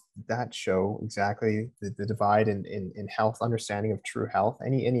didn't that show exactly the divide in health, understanding of true health,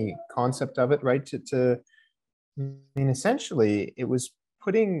 any concept of it, right? I mean, essentially it was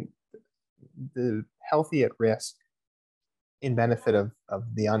putting the healthy at risk in benefit of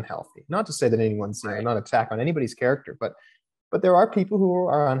the unhealthy. Not to say that anyone's not attack on anybody's character, but there are people who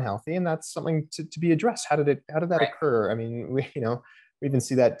are unhealthy, and that's something to be addressed. How did that occur? I mean, we even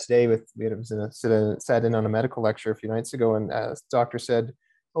see that today sat in on a medical lecture a few nights ago, and a doctor said,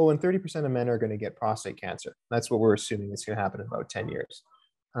 oh, and 30% of men are going to get prostate cancer. That's what we're assuming is going to happen in about 10 years.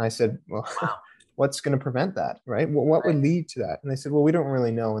 And I said, well, what's going to prevent that, right? What would lead to that? And they said, well, we don't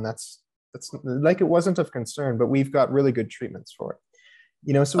really know, and that's like, it wasn't of concern, but we've got really good treatments for it.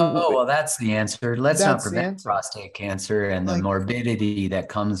 You know, so that's the answer. Let's not prevent prostate cancer and the morbidity that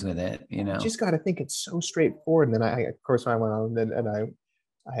comes with it. You know, you just got to think it's so straightforward. And then I went on and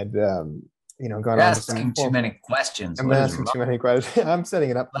I had gone on asking too many questions. I'm asking too many questions. I'm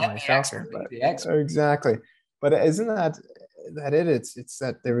setting it up for myself here. Exactly. But isn't that it? It's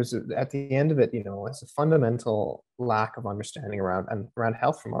that there was at the end of it, you know, it's a fundamental lack of understanding around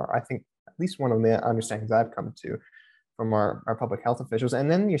health from I think at least one of the understandings I've come to from our public health officials.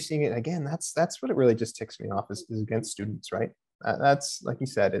 And then you're seeing it again. That's what it really just ticks me off is against students, right? That's, like you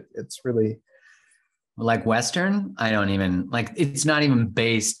said, it's really like Western. I don't even it's not even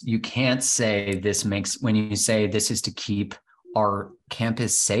based. You can't say this when you say this is to keep our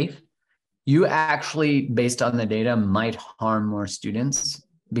campus safe, you actually, based on the data, might harm more students,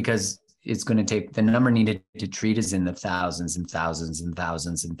 because it's going to take, the number needed to treat is in the thousands and thousands and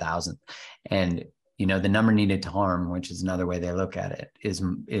thousands and thousands. And, you know, the number needed to harm, which is another way they look at it,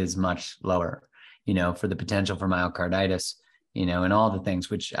 is much lower, you know, for the potential for myocarditis, you know, and all the things,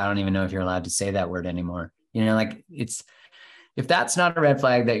 which I don't even know if you're allowed to say that word anymore. You know, like if that's not a red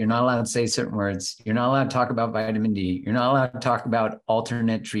flag that you're not allowed to say certain words, you're not allowed to talk about vitamin D, you're not allowed to talk about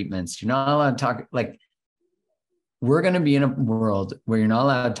alternate treatments, you're not allowed to talk, like, we're going to be in a world where you're not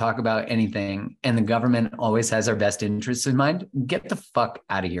allowed to talk about anything and the government always has our best interests in mind. Get the fuck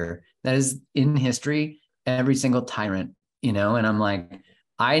out of here. That is in history, every single tyrant, you know? And I'm like,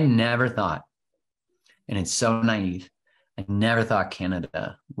 I never thought, and it's so naive, I never thought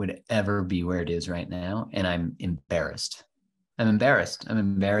Canada would ever be where it is right now. And I'm embarrassed. I'm embarrassed. I'm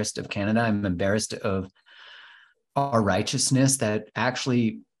embarrassed of Canada. I'm embarrassed of our righteousness that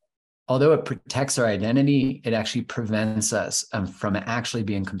actually, although it protects our identity, it actually prevents us from actually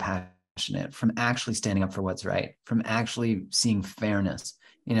being compassionate, from actually standing up for what's right, from actually seeing fairness,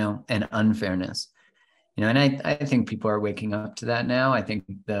 you know, and unfairness. You know, and I think people are waking up to that now. I think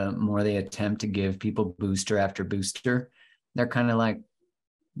the more they attempt to give people booster after booster, they're kind of like,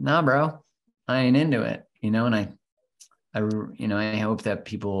 nah, bro, I ain't into it, you know. And I hope that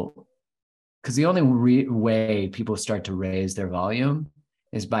people, because the only way people start to raise their volume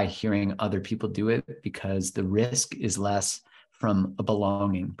is by hearing other people do it, because the risk is less from a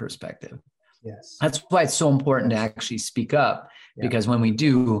belonging perspective. Yes. That's why it's so important to actually speak up, because when we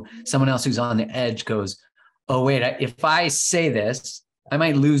do, someone else who's on the edge goes, oh, wait, if I say this, I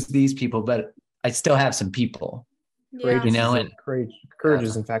might lose these people, but I still have some people. Yeah. You know, and courage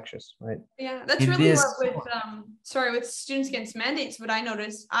is infectious, right? Yeah, that's really what with Students Against Mandates, what I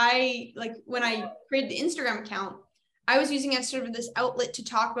noticed, when I created the Instagram account, I was using it as sort of this outlet to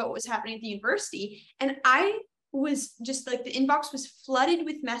talk about what was happening at the university. And I was just like, the inbox was flooded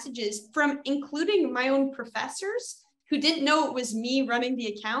with messages from including my own professors who didn't know it was me running the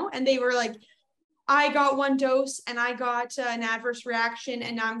account. And they were like, I got one dose and I got an adverse reaction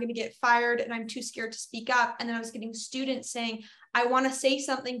and now I'm going to get fired and I'm too scared to speak up. And then I was getting students saying, I want to say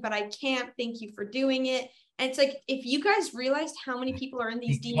something, but I can't. Thank you for doing it. And it's like, if you guys realized how many people are in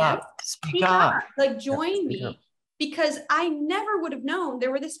these DMs, speak up. Like, join me, because I never would have known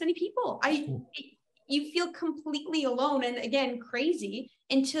there were this many people. You feel completely alone and, again, crazy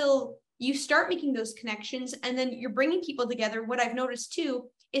until you start making those connections, and then you're bringing people together. What I've noticed too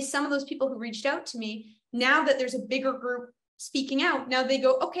is some of those people who reached out to me, now that there's a bigger group speaking out, now they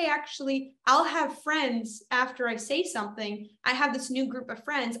go, okay, actually, I'll have friends after I say something. I have this new group of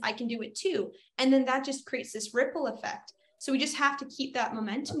friends, I can do it too. And then that just creates this ripple effect. So we just have to keep that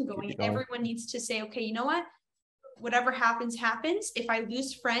momentum going. Everyone needs to say, okay, you know what? Whatever happens, happens. If I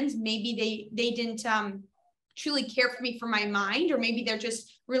lose friends, maybe they didn't truly care for me for my mind, or maybe they're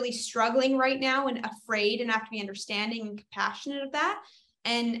just really struggling right now and afraid, and have to be understanding and compassionate of that,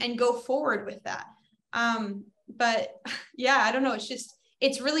 and go forward with that. But yeah, I don't know.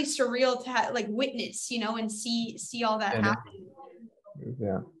 It's really surreal to witness, and see all that happen.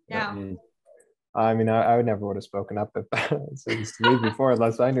 Yeah. I mean, I would never would have spoken up if it was to me before,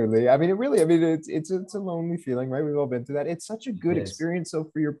 unless I knew Lee. I mean, it's a lonely feeling, right? We've all been through that. It's such a good experience, though,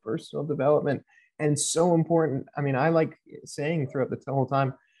 for your personal development, and so important. I mean, I like saying throughout the whole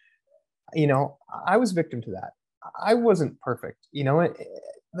time, I was victim to that. I wasn't perfect,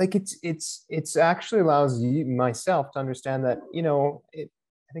 it's actually allows you, myself, to understand that,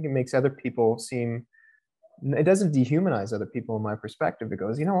 I think it makes other people seem, it doesn't dehumanize other people in my perspective. It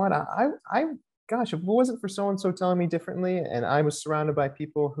goes, you know what, gosh, if it wasn't for so-and-so telling me differently, and I was surrounded by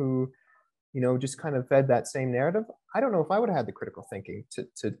people who, just kind of fed that same narrative, I don't know if I would have had the critical thinking to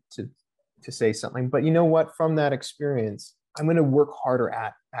say something. But you know what, from that experience, I'm going to work harder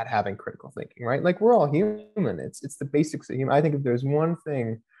at having critical thinking, right? Like, we're all human. It's the basics of human. I think if there's one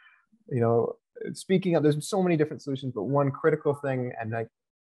thing, speaking of, there's so many different solutions, but one critical thing, and I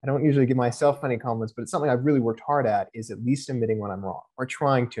don't usually give myself any comments, but it's something I've really worked hard at, is at least admitting when I'm wrong, or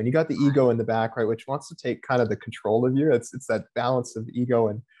trying to. And you got the ego in the back, right, which wants to take kind of the control of you. It's that balance of ego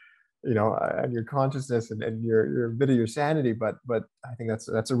and, and your consciousness and your bit of your sanity. But I think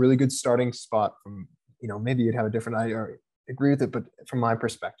that's a really good starting spot from, maybe you'd have a different idea or agree with it, but from my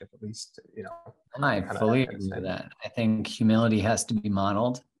perspective, at least, I fully agree with that. I think humility has to be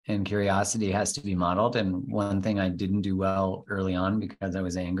modeled and curiosity has to be modeled. And one thing I didn't do well early on, because I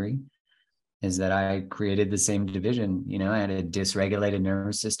was angry, is that I created the same division. I had a dysregulated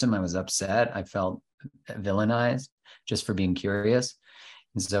nervous system. I was upset. I felt villainized just for being curious.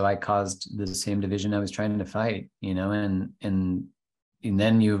 And so I caused the same division I was trying to fight, and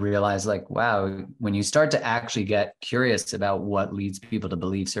then you realize, like, wow, when you start to actually get curious about what leads people to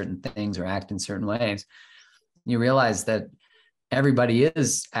believe certain things or act in certain ways, you realize that everybody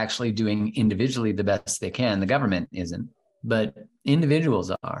is actually doing individually the best they can. The government isn't, but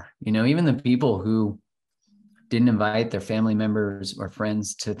individuals are. Even the people who didn't invite their family members or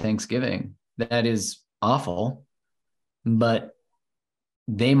friends to Thanksgiving, that is awful. but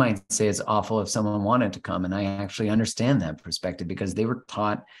they might say it's awful if someone wanted to come. And I actually understand that perspective, because they were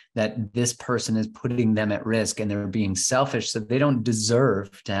taught that this person is putting them at risk and they're being selfish, so they don't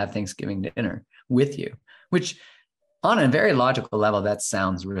deserve to have Thanksgiving dinner with you, which on a very logical level, that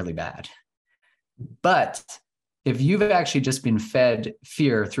sounds really bad. But if you've actually just been fed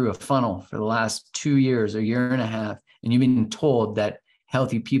fear through a funnel for the last 2 years or year and a half, and you've been told that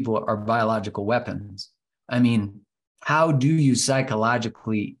healthy people are biological weapons, I mean, how do you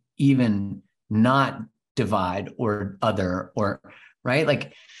psychologically even not divide or other, or right?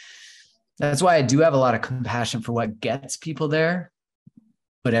 Like, that's why I do have a lot of compassion for what gets people there,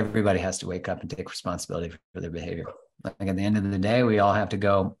 but everybody has to wake up and take responsibility for their behavior. Like, at the end of the day, we all have to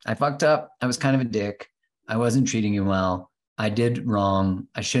go, I fucked up. I was kind of a dick. I wasn't treating you well. I did wrong.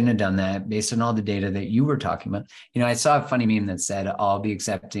 I shouldn't have done that based on all the data that you were talking about. I saw a funny meme that said, I'll be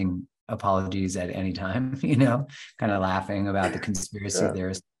accepting apologies at any time, kind of laughing about the conspiracy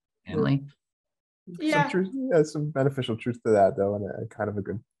theorist family. Yeah. Some beneficial truth to that, though, and a kind of a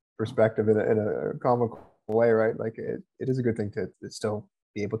good perspective in a comical way, right? Like, it is a good thing to still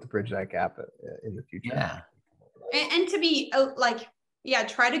be able to bridge that gap in the future. Yeah. And to be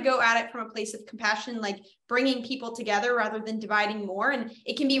try to go at it from a place of compassion, like bringing people together rather than dividing more. And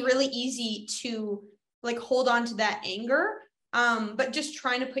it can be really easy to like hold on to that anger. But just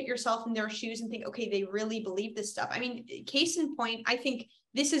trying to put yourself in their shoes and think, okay, they really believe this stuff. I mean, case in point, I think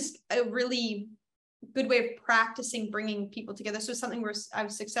this is a really good way of practicing bringing people together. So something I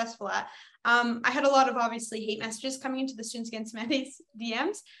was successful at. I had a lot of obviously hate messages coming into the Students Against Humanity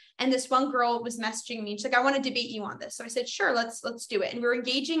DMs. And this one girl was messaging me. She's like, I want to debate you on this. So I said, sure, let's do it. And we were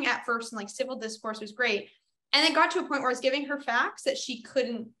engaging at first in like civil discourse. It was great. And it got to a point where I was giving her facts that she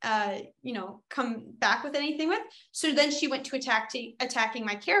couldn't, come back with anything with. So then she went to attacking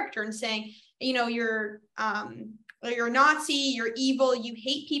my character and saying, you're a Nazi, you're evil, you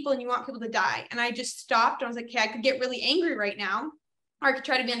hate people and you want people to die. And I just stopped. I was like, okay, I could get really angry right now, or I could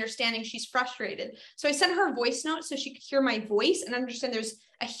try to be understanding. She's frustrated. So I sent her a voice note so she could hear my voice and understand there's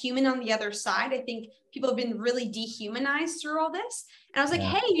a human on the other side. I think people have been really dehumanized through all this. And I was like,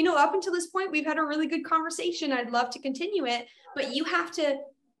 hey, up until this point, we've had a really good conversation. I'd love to continue it, but you have to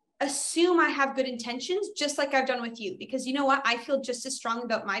assume I have good intentions, just like I've done with you, because you know what? I feel just as strong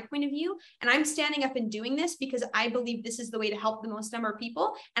about my point of view. And I'm standing up and doing this because I believe this is the way to help the most number of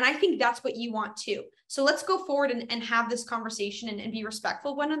people. And I think that's what you want too. So let's go forward and have this conversation and be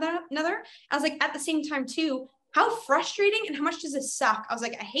respectful of one another. I was like, at the same time too, how frustrating and how much does it suck? I was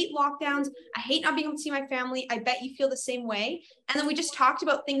like, I hate lockdowns. I hate not being able to see my family. I bet you feel the same way. And then we just talked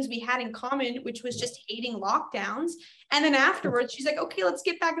about things we had in common, which was just hating lockdowns. And then afterwards, she's like, okay, let's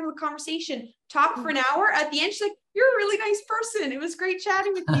get back into the conversation. Talk for an hour. At the end, she's like, you're a really nice person. It was great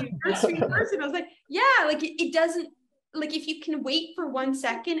chatting with you. You're a sweet person. I was like, yeah, like it doesn't, like if you can wait for 1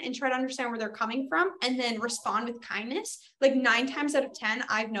 second and try to understand where they're coming from and then respond with kindness, like 9 times out of 10,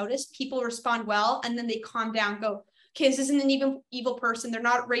 I've noticed people respond well and then they calm down, go, okay, this isn't an evil person. They're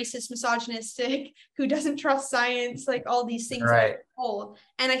not racist, misogynistic, who doesn't trust science, like all these things. Right.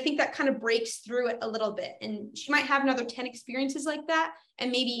 And I think that kind of breaks through it a little bit. And she might have another 10 experiences like that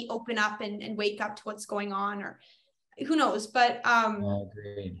and maybe open up and wake up to what's going on, or who knows, but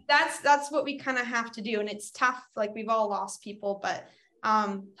that's what we kind of have to do. And it's tough. Like we've all lost people, but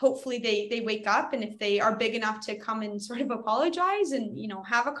hopefully they wake up, and if they are big enough to come and sort of apologize and,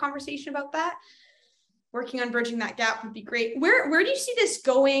 have a conversation about that, working on bridging that gap would be great. Where do you see this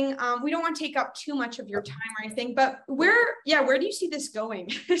going? We don't want to take up too much of your time or anything, but where do you see this going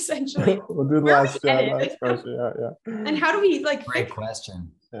essentially? We'll do the last question. Yeah. And how do we great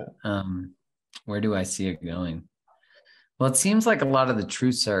question. Yeah. Where do I see it going? Well, it seems like a lot of the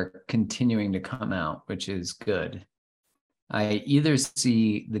truths are continuing to come out, which is good. I either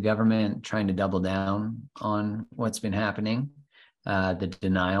see the government trying to double down on what's been happening, the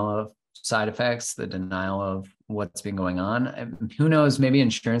denial of side effects, the denial of what's been going on. Who knows, maybe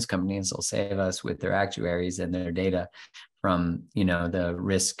insurance companies will save us with their actuaries and their data from, the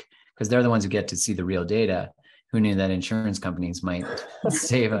risk, because they're the ones who get to see the real data. Who knew that insurance companies might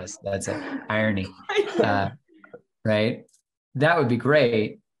save us? That's an irony, right? That would be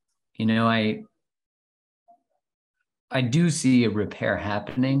great. I do see a repair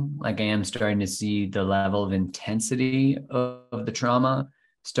happening. Like I am starting to see the level of intensity of the trauma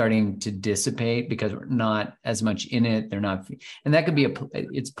starting to dissipate because we're not as much in it. They're not, and that could be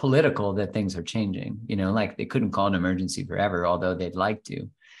it's political that things are changing, like they couldn't call an emergency forever, although they'd like to,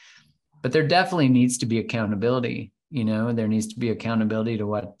 but there definitely needs to be accountability. There needs to be accountability to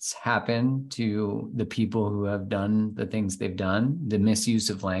what's happened to the people who have done the things they've done, the misuse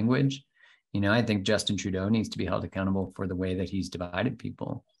of language, I think Justin Trudeau needs to be held accountable for the way that he's divided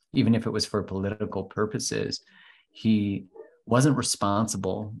people, even if it was for political purposes. He wasn't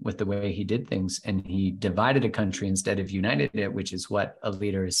responsible with the way he did things, and he divided a country instead of united it, which is what a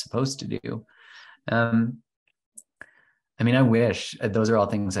leader is supposed to do. I wish, those are all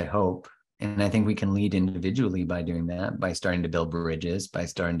things I hope. And I think we can lead individually by doing that, by starting to build bridges, by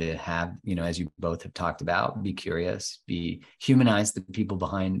starting to have, as you both have talked about, be curious, humanize the people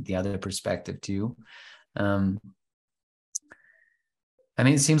behind the other perspective too.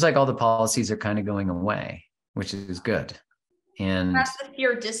 It seems like all the policies are kind of going away, which is good. And as the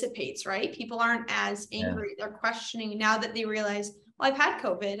fear dissipates, right? People aren't as angry. Yeah. They're questioning now that they realize, well, I've had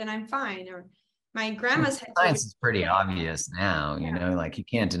COVID and I'm fine. Or my grandma's had COVID. Science is pretty obvious now, like you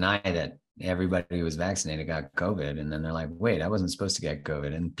can't deny that everybody who was vaccinated got COVID. And then they're like, wait, I wasn't supposed to get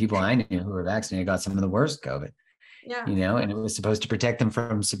COVID. And people I knew who were vaccinated got some of the worst COVID, and it was supposed to protect them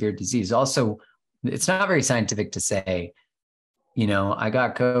from severe disease. Also, it's not very scientific to say, I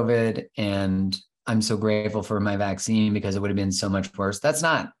got COVID and I'm so grateful for my vaccine because it would have been so much worse. That's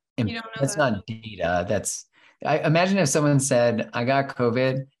not data. I imagine if someone said, I got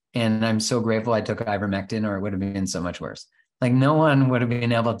COVID and I'm so grateful I took ivermectin, or it would have been so much worse. Like no one would have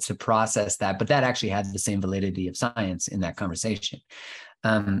been able to process that, but that actually had the same validity of science in that conversation.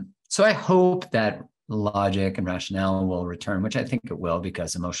 So I hope that logic and rationale will return, which I think it will,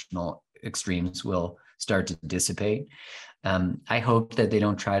 because emotional extremes will start to dissipate. I hope that they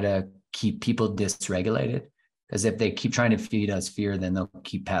don't try to keep people dysregulated, because if they keep trying to feed us fear, then they'll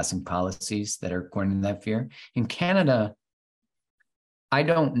keep passing policies that are according to that fear. In Canada, I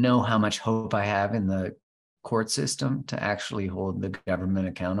don't know how much hope I have in the court system to actually hold the government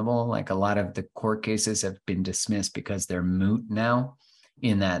accountable. Like a lot of the court cases have been dismissed because they're moot now,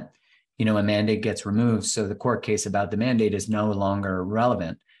 in that, a mandate gets removed. So the court case about the mandate is no longer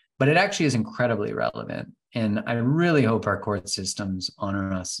relevant, but it actually is incredibly relevant. And I really hope our court systems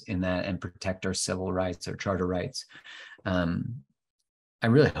honor us in that and protect our civil rights, our charter rights. I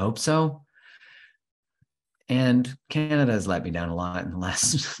really hope so. And Canada has let me down a lot in the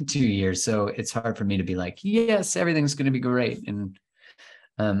last 2 years. So it's hard for me to be like, yes, everything's going to be great. And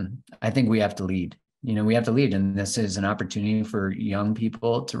I think we have to lead. We have to lead. And this is an opportunity for young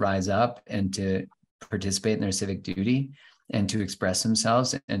people to rise up and to participate in their civic duty and to express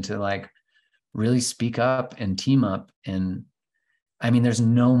themselves and to really speak up and team up. And there's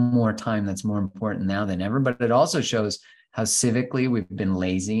no more time that's more important now than ever, but it also shows how civically we've been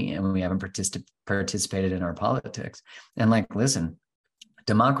lazy and we haven't participated in our politics. And listen,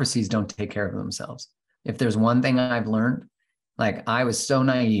 democracies don't take care of themselves. If there's one thing I've learned, I was so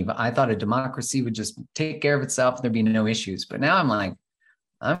naive. I thought a democracy would just take care of itself. There'd be no issues. But now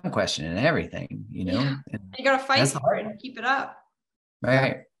I'm questioning everything, Yeah. You got to fight for it and keep it up.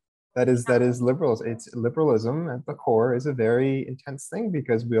 Right. That is liberals. It's liberalism at the core is a very intense thing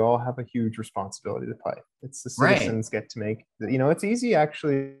because we all have a huge responsibility to play. It's the citizens get to make, it's easy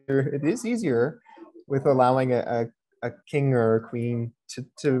actually. It is easier with allowing a king or a queen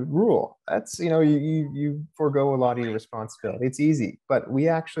to rule. That's, you forego a lot of your responsibility. It's easy, but we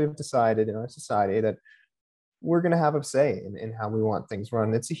actually have decided in our society that we're going to have a say in how we want things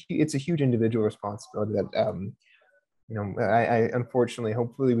run. It's a huge individual responsibility that, I unfortunately,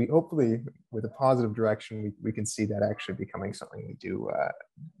 hopefully with a positive direction, we can see that actually becoming something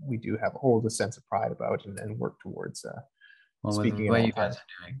we do hold a sense of pride about and work towards. Speaking what you guys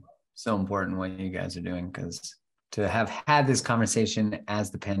are doing, so important what you guys are doing, because to have had this conversation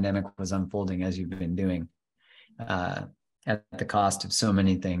as the pandemic was unfolding, as you've been doing, at the cost of so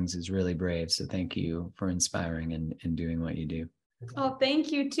many things, is really brave. So thank you for inspiring and doing what you do. Oh,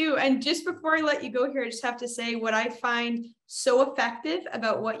 thank you too. And just before I let you go here, I just have to say what I find so effective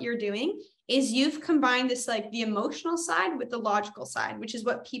about what you're doing is you've combined this, the emotional side with the logical side, which is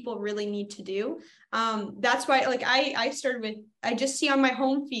what people really need to do. That's why, I started with, I just see on my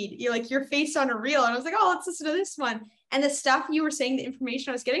home feed, your face on a reel. And I was like, oh, let's listen to this one. And the stuff you were saying, the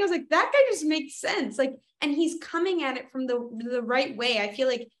information I was getting, I was like, that guy just makes sense. And he's coming at it from the right way. I feel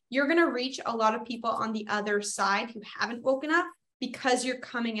like you're going to reach a lot of people on the other side who haven't woken up, because you're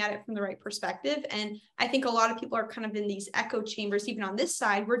coming at it from the right perspective. And I think a lot of people are kind of in these echo chambers, even on this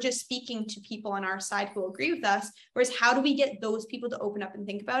side. We're just speaking to people on our side who agree with us. Whereas how do we get those people to open up and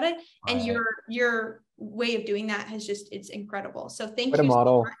think about it? Right. And your way of doing that it's incredible. So thank you. What a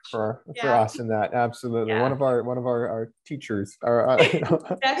model for us in that. Absolutely. Yeah. One of our teachers are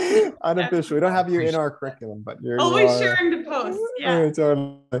unofficial. We don't have you in our curriculum, but you're always sharing the posts. Yeah.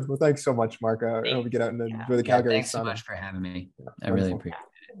 Totally. Well, thanks so much, Mark. I hope we get out and enjoy the Calgary Thanks sun. so much for having me. I really appreciate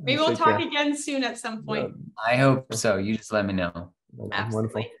it. Maybe we'll talk again soon at some point. I hope so. You just let me know.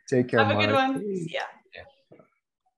 Wonderful. Take care, Have a good Mark. one. Yeah.